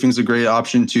before, proofing is a great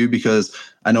option too, because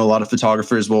I know a lot of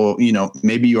photographers will,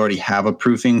 maybe you already have a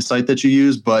proofing site that you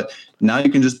use, but now you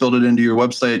can just build it into your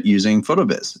website using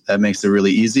PhotoBiz. That makes it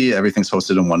really easy. Everything's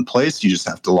hosted in one place. You just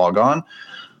have to log on.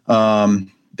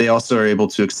 They also are able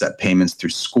to accept payments through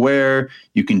Square.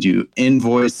 You can do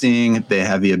invoicing. They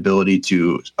have the ability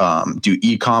to do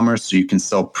e-commerce, so you can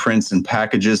sell prints and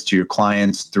packages to your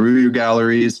clients through your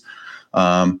galleries.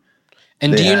 I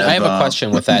have a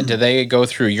question with that. Do they go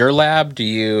through your lab? Do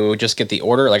you just get the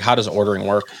order? How does ordering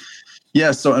work?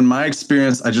 Yeah, so in my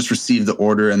experience, I just received the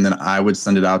order and then I would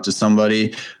send it out to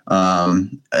somebody,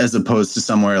 as opposed to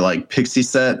somewhere like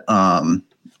Pixieset,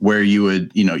 where you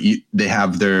would, they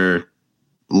have their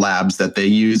labs that they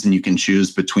use and you can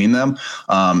choose between them.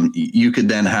 You could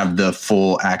then have the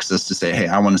full access to say, hey,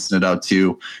 I want to send it out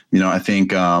to, I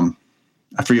think, I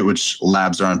forget which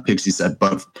labs are on Pixieset,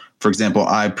 but for example,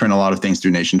 I print a lot of things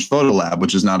through Nations Photo Lab,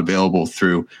 which is not available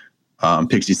through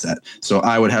Pixieset. So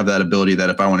I would have that ability that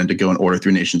if I wanted to go and order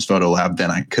through Nations Photo Lab, then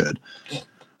I could.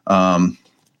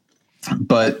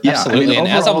 But yeah, absolutely. And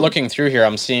as I'm looking through here,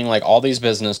 I'm seeing all these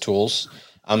business tools.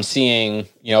 I'm seeing,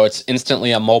 it's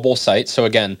instantly a mobile site. So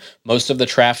again, most of the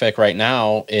traffic right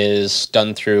now is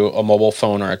done through a mobile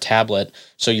phone or a tablet.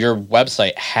 So your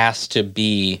website has to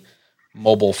be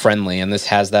mobile friendly, and this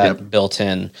has that Yep. built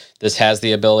in. This has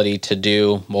the ability to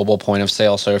do mobile point of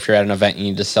sale. So if you're at an event, you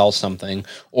need to sell something,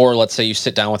 or let's say you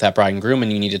sit down with that bride and groom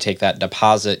and you need to take that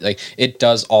deposit, like it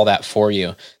does all that for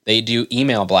you. They do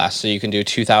email blasts, so you can do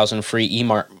 2,000 free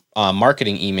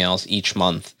marketing emails each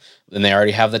month. And they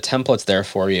already have the templates there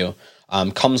for you.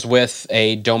 Comes with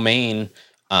a domain.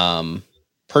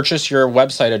 Purchase your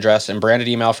website address and branded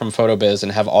email from PhotoBiz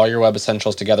and have all your web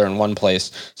essentials together in one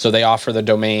place. So they offer the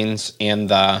domains and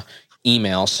the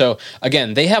email. So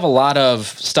again, they have a lot of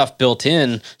stuff built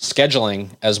in,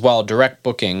 scheduling as well, direct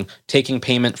booking, taking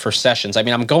payment for sessions. I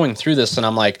mean, I'm going through this and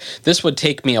I'm like, this would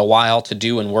take me a while to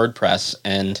do in WordPress.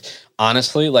 And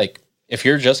honestly, like, if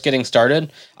you're just getting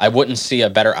started, I wouldn't see a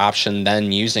better option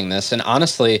than using this. And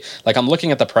honestly, like I'm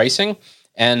looking at the pricing,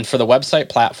 and for the website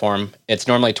platform, it's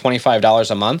normally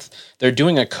 $25 a month. They're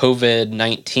doing a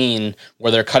COVID-19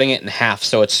 where they're cutting it in half.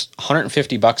 So it's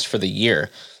 $150 for the year.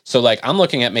 So like I'm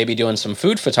looking at maybe doing some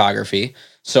food photography.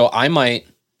 So I might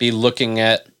be looking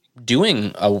at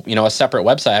doing a separate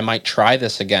website. I might try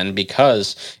this again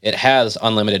because it has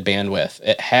unlimited bandwidth.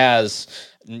 It has,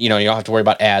 you don't have to worry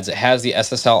about ads. It has the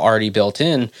SSL already built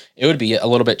in. It would be a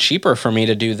little bit cheaper for me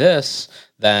to do this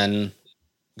than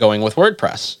going with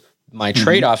WordPress. My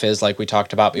trade-off is, like we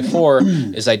talked about before,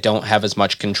 is I don't have as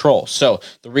much control. So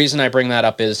the reason I bring that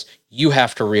up is you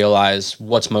have to realize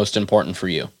what's most important for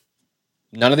you.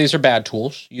 None of these are bad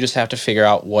tools. You just have to figure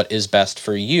out what is best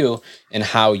for you and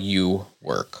how you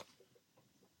work.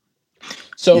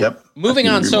 So moving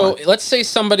on. So let's say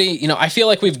somebody, I feel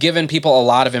like we've given people a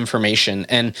lot of information.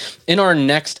 And in our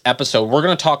next episode, we're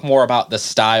going to talk more about the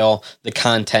style, the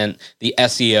content, the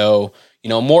SEO,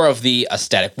 more of the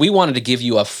aesthetic. We wanted to give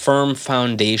you a firm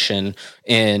foundation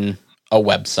in a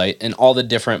website and all the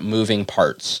different moving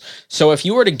parts. So if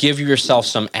you were to give yourself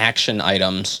some action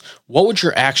items, what would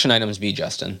your action items be,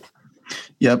 Justin?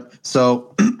 Yep.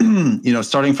 So,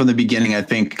 starting from the beginning, I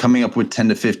think coming up with 10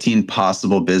 to 15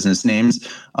 possible business names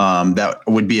that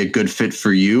would be a good fit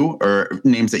for you, or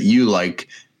names that you like,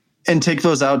 and take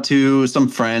those out to some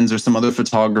friends or some other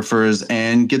photographers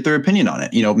and get their opinion on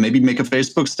it. Maybe make a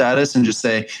Facebook status and just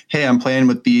say, hey, I'm playing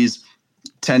with these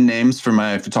 10 names for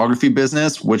my photography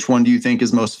business. Which one do you think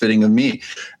is most fitting of me?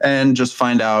 And just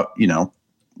find out,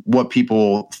 what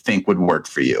people think would work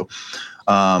for you.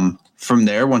 From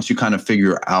there, once you kind of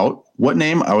figure out what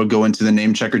name, I would go into the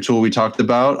name checker tool we talked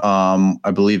about.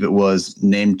 I believe it was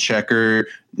name checker,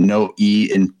 no E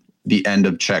in the end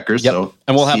of checker. Yep. So,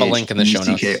 and we'll have a link in the show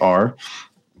notes.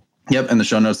 Yep. In the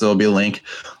show notes, there'll be a link.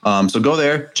 So go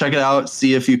there, check it out,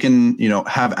 see if you can,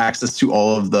 have access to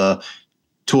all of the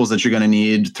tools that you're going to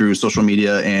need through social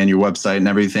media and your website and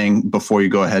everything before you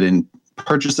go ahead and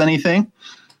purchase anything.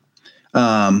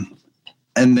 And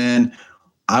then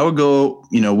I would go,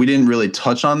 we didn't really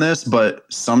touch on this, but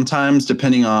sometimes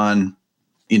depending on,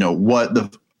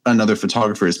 what another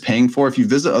photographer is paying for, if you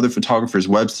visit other photographers'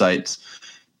 websites,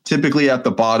 typically at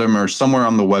the bottom or somewhere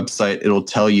on the website, it'll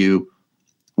tell you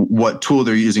what tool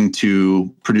they're using to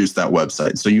produce that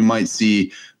website. So you might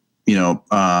see,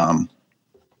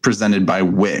 presented by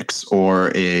Wix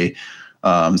or a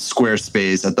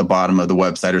Squarespace at the bottom of the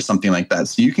website or something like that.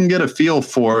 So you can get a feel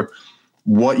for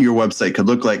what your website could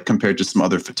look like compared to some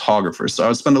other photographers. So I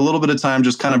would spend a little bit of time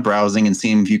just kind of browsing and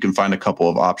seeing if you can find a couple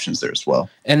of options there as well.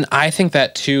 And I think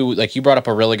that too, like you brought up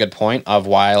a really good point of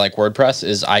why I like WordPress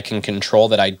is I can control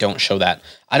that I don't show that.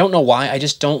 I don't know why. I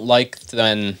just don't like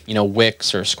when,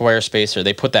 Wix or Squarespace or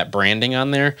they put that branding on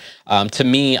there. To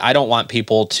me, I don't want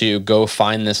people to go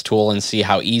find this tool and see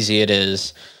how easy it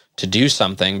is to do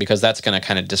something, because that's going to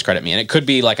kind of discredit me. And it could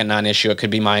be like a non-issue. It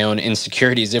could be my own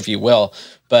insecurities, if you will.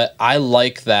 But I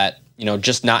like that,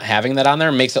 just not having that on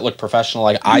there makes it look professional.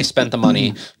 Like I spent the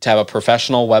money to have a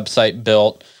professional website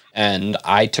built, and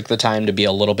I took the time to be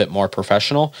a little bit more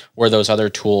professional, where those other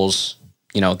tools,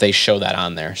 they show that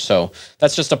on there. So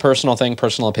that's just a personal thing,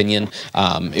 personal opinion.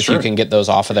 If you can get those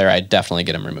off of there, I'd definitely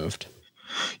get them removed.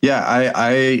 Yeah,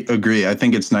 I agree. I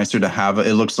think it's nicer to have it.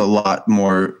 It looks a lot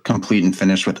more complete and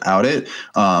finished without it.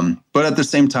 But at the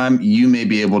same time, you may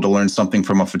be able to learn something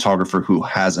from a photographer who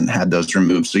hasn't had those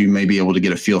removed. So you may be able to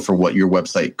get a feel for what your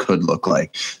website could look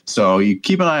like. So you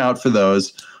keep an eye out for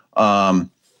those.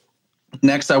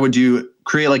 Next, I would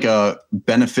create like a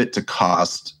benefit to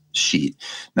cost sheet.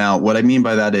 Now, what I mean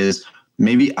by that is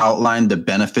maybe outline the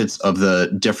benefits of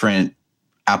the different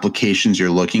applications you're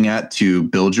looking at to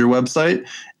build your website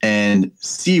and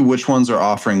see which ones are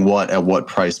offering what at what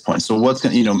price point. So what's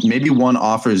going to, maybe one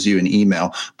offers you an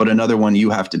email, but another one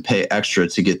you have to pay extra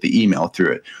to get the email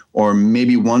through it. Or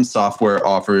maybe one software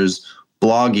offers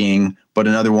blogging, but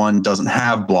another one doesn't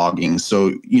have blogging.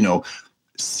 So,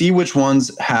 see which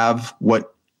ones have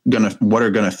what are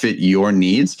gonna fit your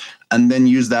needs, and then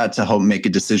use that to help make a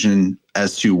decision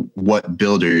as to what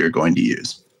builder you're going to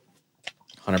use.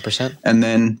 100%. And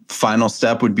then final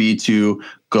step would be to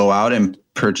go out and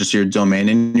purchase your domain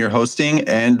and your hosting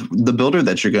and the builder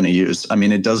that you're going to use. I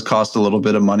mean, it does cost a little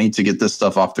bit of money to get this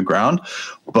stuff off the ground,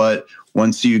 but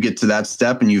once you get to that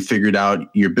step and you figured out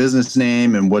your business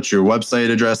name and what your website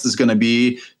address is going to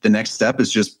be, the next step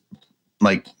is just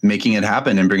like making it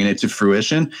happen and bringing it to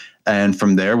fruition. And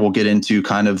from there, we'll get into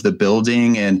kind of the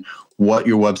building and what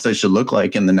your website should look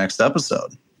like in the next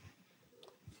episode.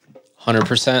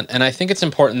 100%. And I think it's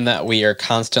important that we are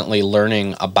constantly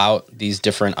learning about these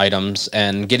different items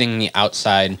and getting the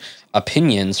outside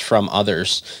opinions from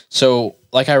others. So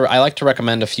like I like to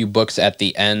recommend a few books at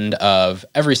the end of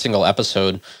every single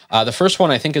episode. The first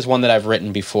one I think is one that I've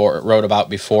wrote about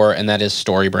before, and that is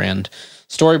StoryBrand.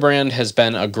 StoryBrand has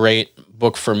been a great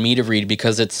book for me to read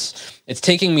because it's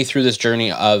taking me through this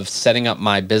journey of setting up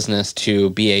my business to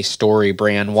be a story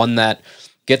brand, one that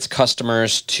gets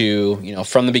customers to,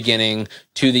 from the beginning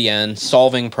to the end,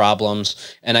 solving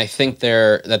problems. And I think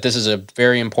that this is a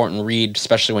very important read,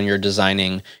 especially when you're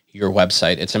designing your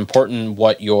website. It's important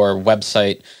what your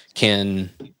website can,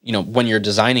 when you're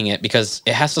designing it, because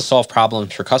it has to solve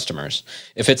problems for customers.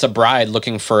 If it's a bride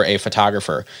looking for a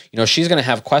photographer, she's going to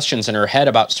have questions in her head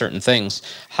about certain things.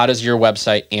 How does your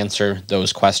website answer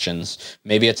those questions?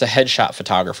 Maybe it's a headshot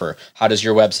photographer. How does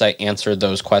your website answer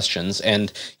those questions?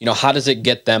 And, how does it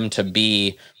get them to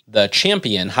be the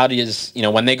champion? How does,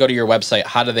 when they go to your website,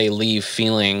 how do they leave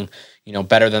feeling,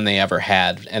 better than they ever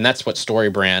had? And that's what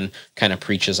StoryBrand kind of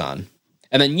preaches on.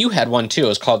 And then you had one too. It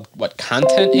was called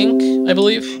Content Inc., I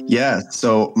believe? Yeah.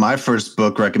 So my first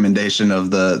book recommendation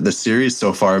of the series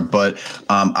so far, but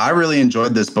I really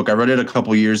enjoyed this book. I read it a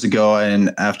couple years ago,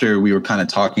 and after we were kind of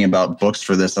talking about books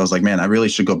for this, I was like, man, I really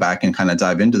should go back and kind of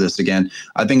dive into this again.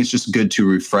 I think it's just good to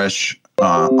refresh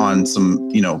on some,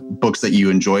 books that you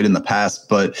enjoyed in the past,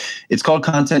 but it's called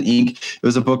Content Inc. It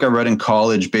was a book I read in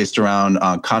college based around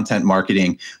content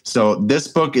marketing. So this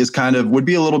book is would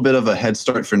be a little bit of a head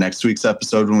start for next week's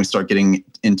episode when we start getting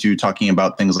into talking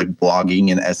about things like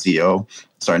blogging and SEO.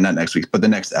 Sorry, not next week, but the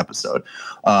next episode.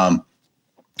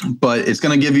 But it's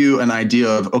going to give you an idea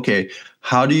of, okay,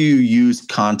 how do you use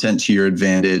content to your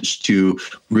advantage to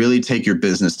really take your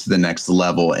business to the next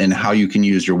level, and how you can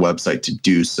use your website to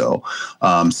do so.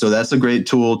 So that's a great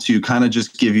tool to kind of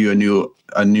just give you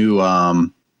a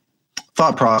new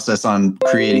thought process on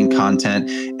creating content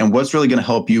and what's really going to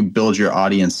help you build your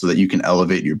audience so that you can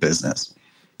elevate your business.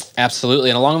 Absolutely.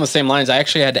 And along the same lines, I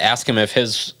actually had to ask him if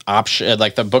his option,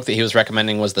 like the book that he was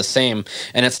recommending, was the same.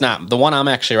 And it's not. The one I'm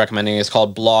actually recommending is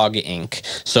called Blog Inc.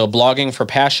 So blogging for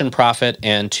passion, profit,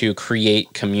 and to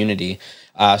create community.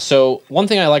 So one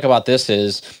thing I like about this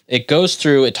is it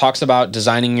talks about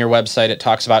designing your website. It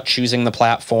talks about choosing the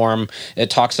platform. It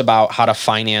talks about how to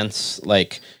finance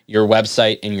your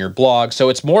website and your blog. So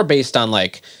it's more based on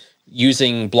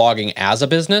using blogging as a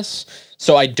business.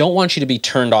 So I don't want you to be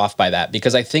turned off by that,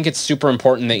 because I think it's super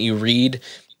important that you read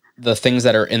the things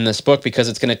that are in this book, because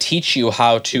it's going to teach you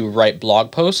how to write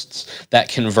blog posts that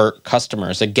convert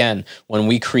customers. Again, when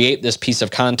we create this piece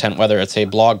of content, whether it's a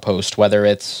blog post, whether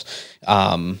it's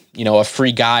a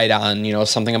free guide on,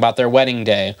 something about their wedding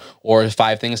day, or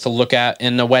 5 things to look at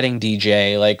in a wedding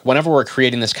DJ. Whenever we're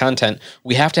creating this content,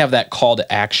 we have to have that call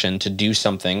to action to do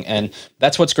something. And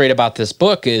that's what's great about this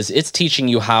book, is it's teaching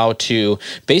you how to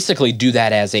basically do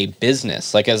that as a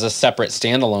business, as a separate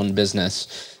standalone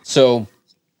business. So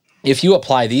if you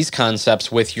apply these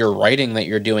concepts with your writing that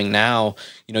you're doing now,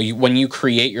 when you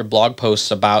create your blog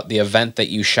posts about the event that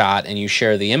you shot and you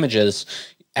share the images,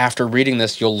 after reading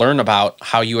this, you'll learn about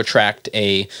how you attract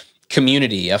a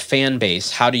community, a fan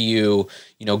base. How do you,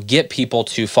 get people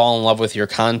to fall in love with your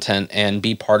content and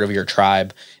be part of your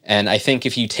tribe? And I think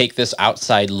if you take this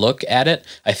outside look at it,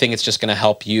 I think it's just going to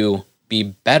help you be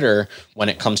better when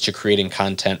it comes to creating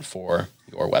content for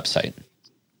your website.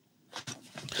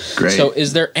 Great. So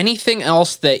is there anything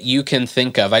else that you can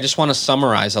think of? I just want to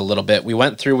summarize a little bit.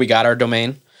 We got our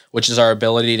domain, which is our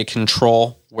ability to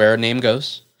control where a name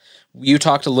goes. You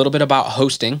talked a little bit about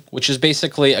hosting, which is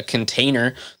basically a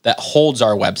container that holds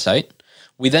our website.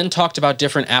 We then talked about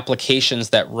different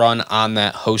applications that run on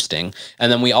that hosting.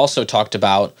 And then we also talked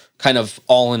about kind of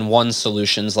all-in-one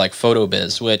solutions like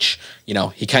PhotoBiz, which,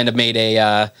 he kind of made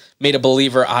a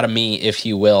believer out of me, if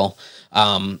you will,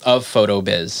 of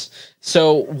PhotoBiz.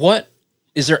 So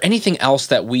is there anything else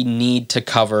that we need to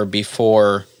cover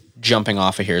before jumping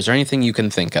off of here? Is there anything you can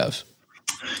think of?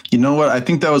 You know what? I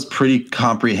think that was pretty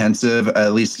comprehensive,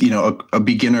 at least, a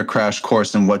beginner crash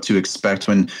course in what to expect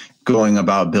when going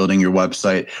about building your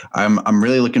website. I'm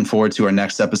really looking forward to our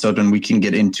next episode when we can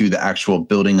get into the actual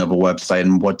building of a website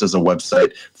and what does a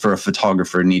website for a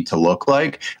photographer need to look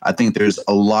like. I think there's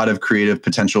a lot of creative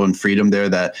potential and freedom there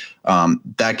that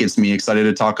gets me excited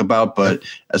to talk about. But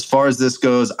as far as this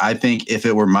goes, I think if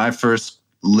it were my first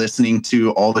listening to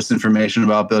all this information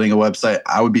about building a website,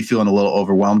 I would be feeling a little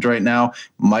overwhelmed right now.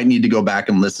 Might need to go back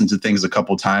and listen to things a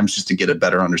couple times just to get a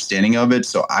better understanding of it.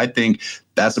 So I think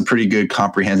that's a pretty good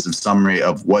comprehensive summary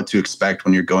of what to expect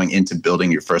when you're going into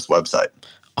building your first website.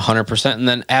 100%. And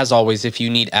then, as always, if you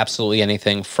need absolutely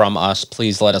anything from us,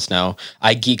 please let us know.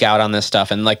 I geek out on this stuff.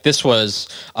 And like, this was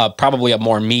probably a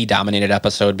more me-dominated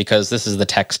episode because this is the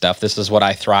tech stuff. This is what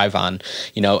I thrive on,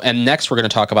 And next, we're going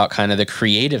to talk about kind of the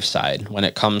creative side when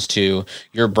it comes to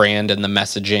your brand and the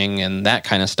messaging and that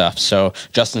kind of stuff. So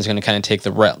Justin's going to kind of take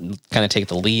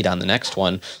the lead on the next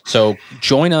one. So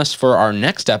join us for our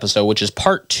next episode, which is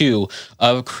part 2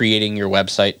 of creating your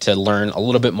website, to learn a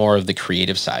little bit more of the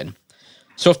creative side.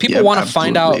 So if people want to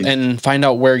find out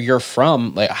where you're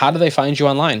from, like, how do they find you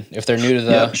online if they're new to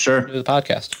the new to the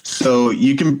podcast? So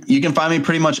you can find me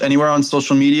pretty much anywhere on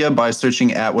social media by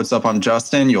searching at What's Up, I'm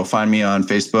Justin. You'll find me on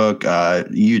Facebook,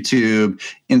 YouTube,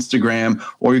 Instagram,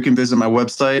 or you can visit my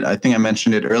website. I think I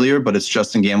mentioned it earlier, but it's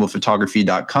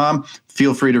justingamblphotography.com.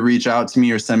 Feel free to reach out to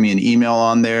me or send me an email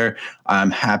on there.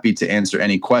 I'm happy to answer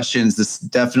any questions. This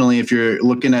definitely, if you're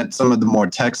looking at some of the more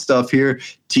tech stuff here,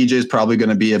 TJ is probably going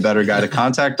to be a better guy to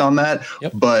contact on that.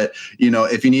 Yep. But,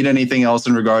 if you need anything else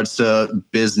in regards to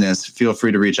business, feel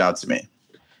free to reach out to me.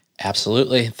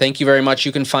 Absolutely. Thank you very much.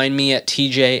 You can find me at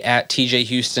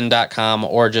tj@tjhouston.com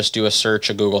or just do a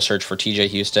Google search for TJ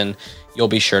Houston. You'll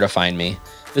be sure to find me.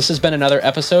 This has been another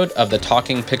episode of the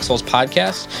Talking Pixels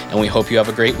podcast, and we hope you have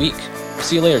a great week.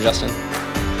 See you later, Justin.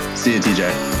 See you,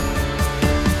 TJ.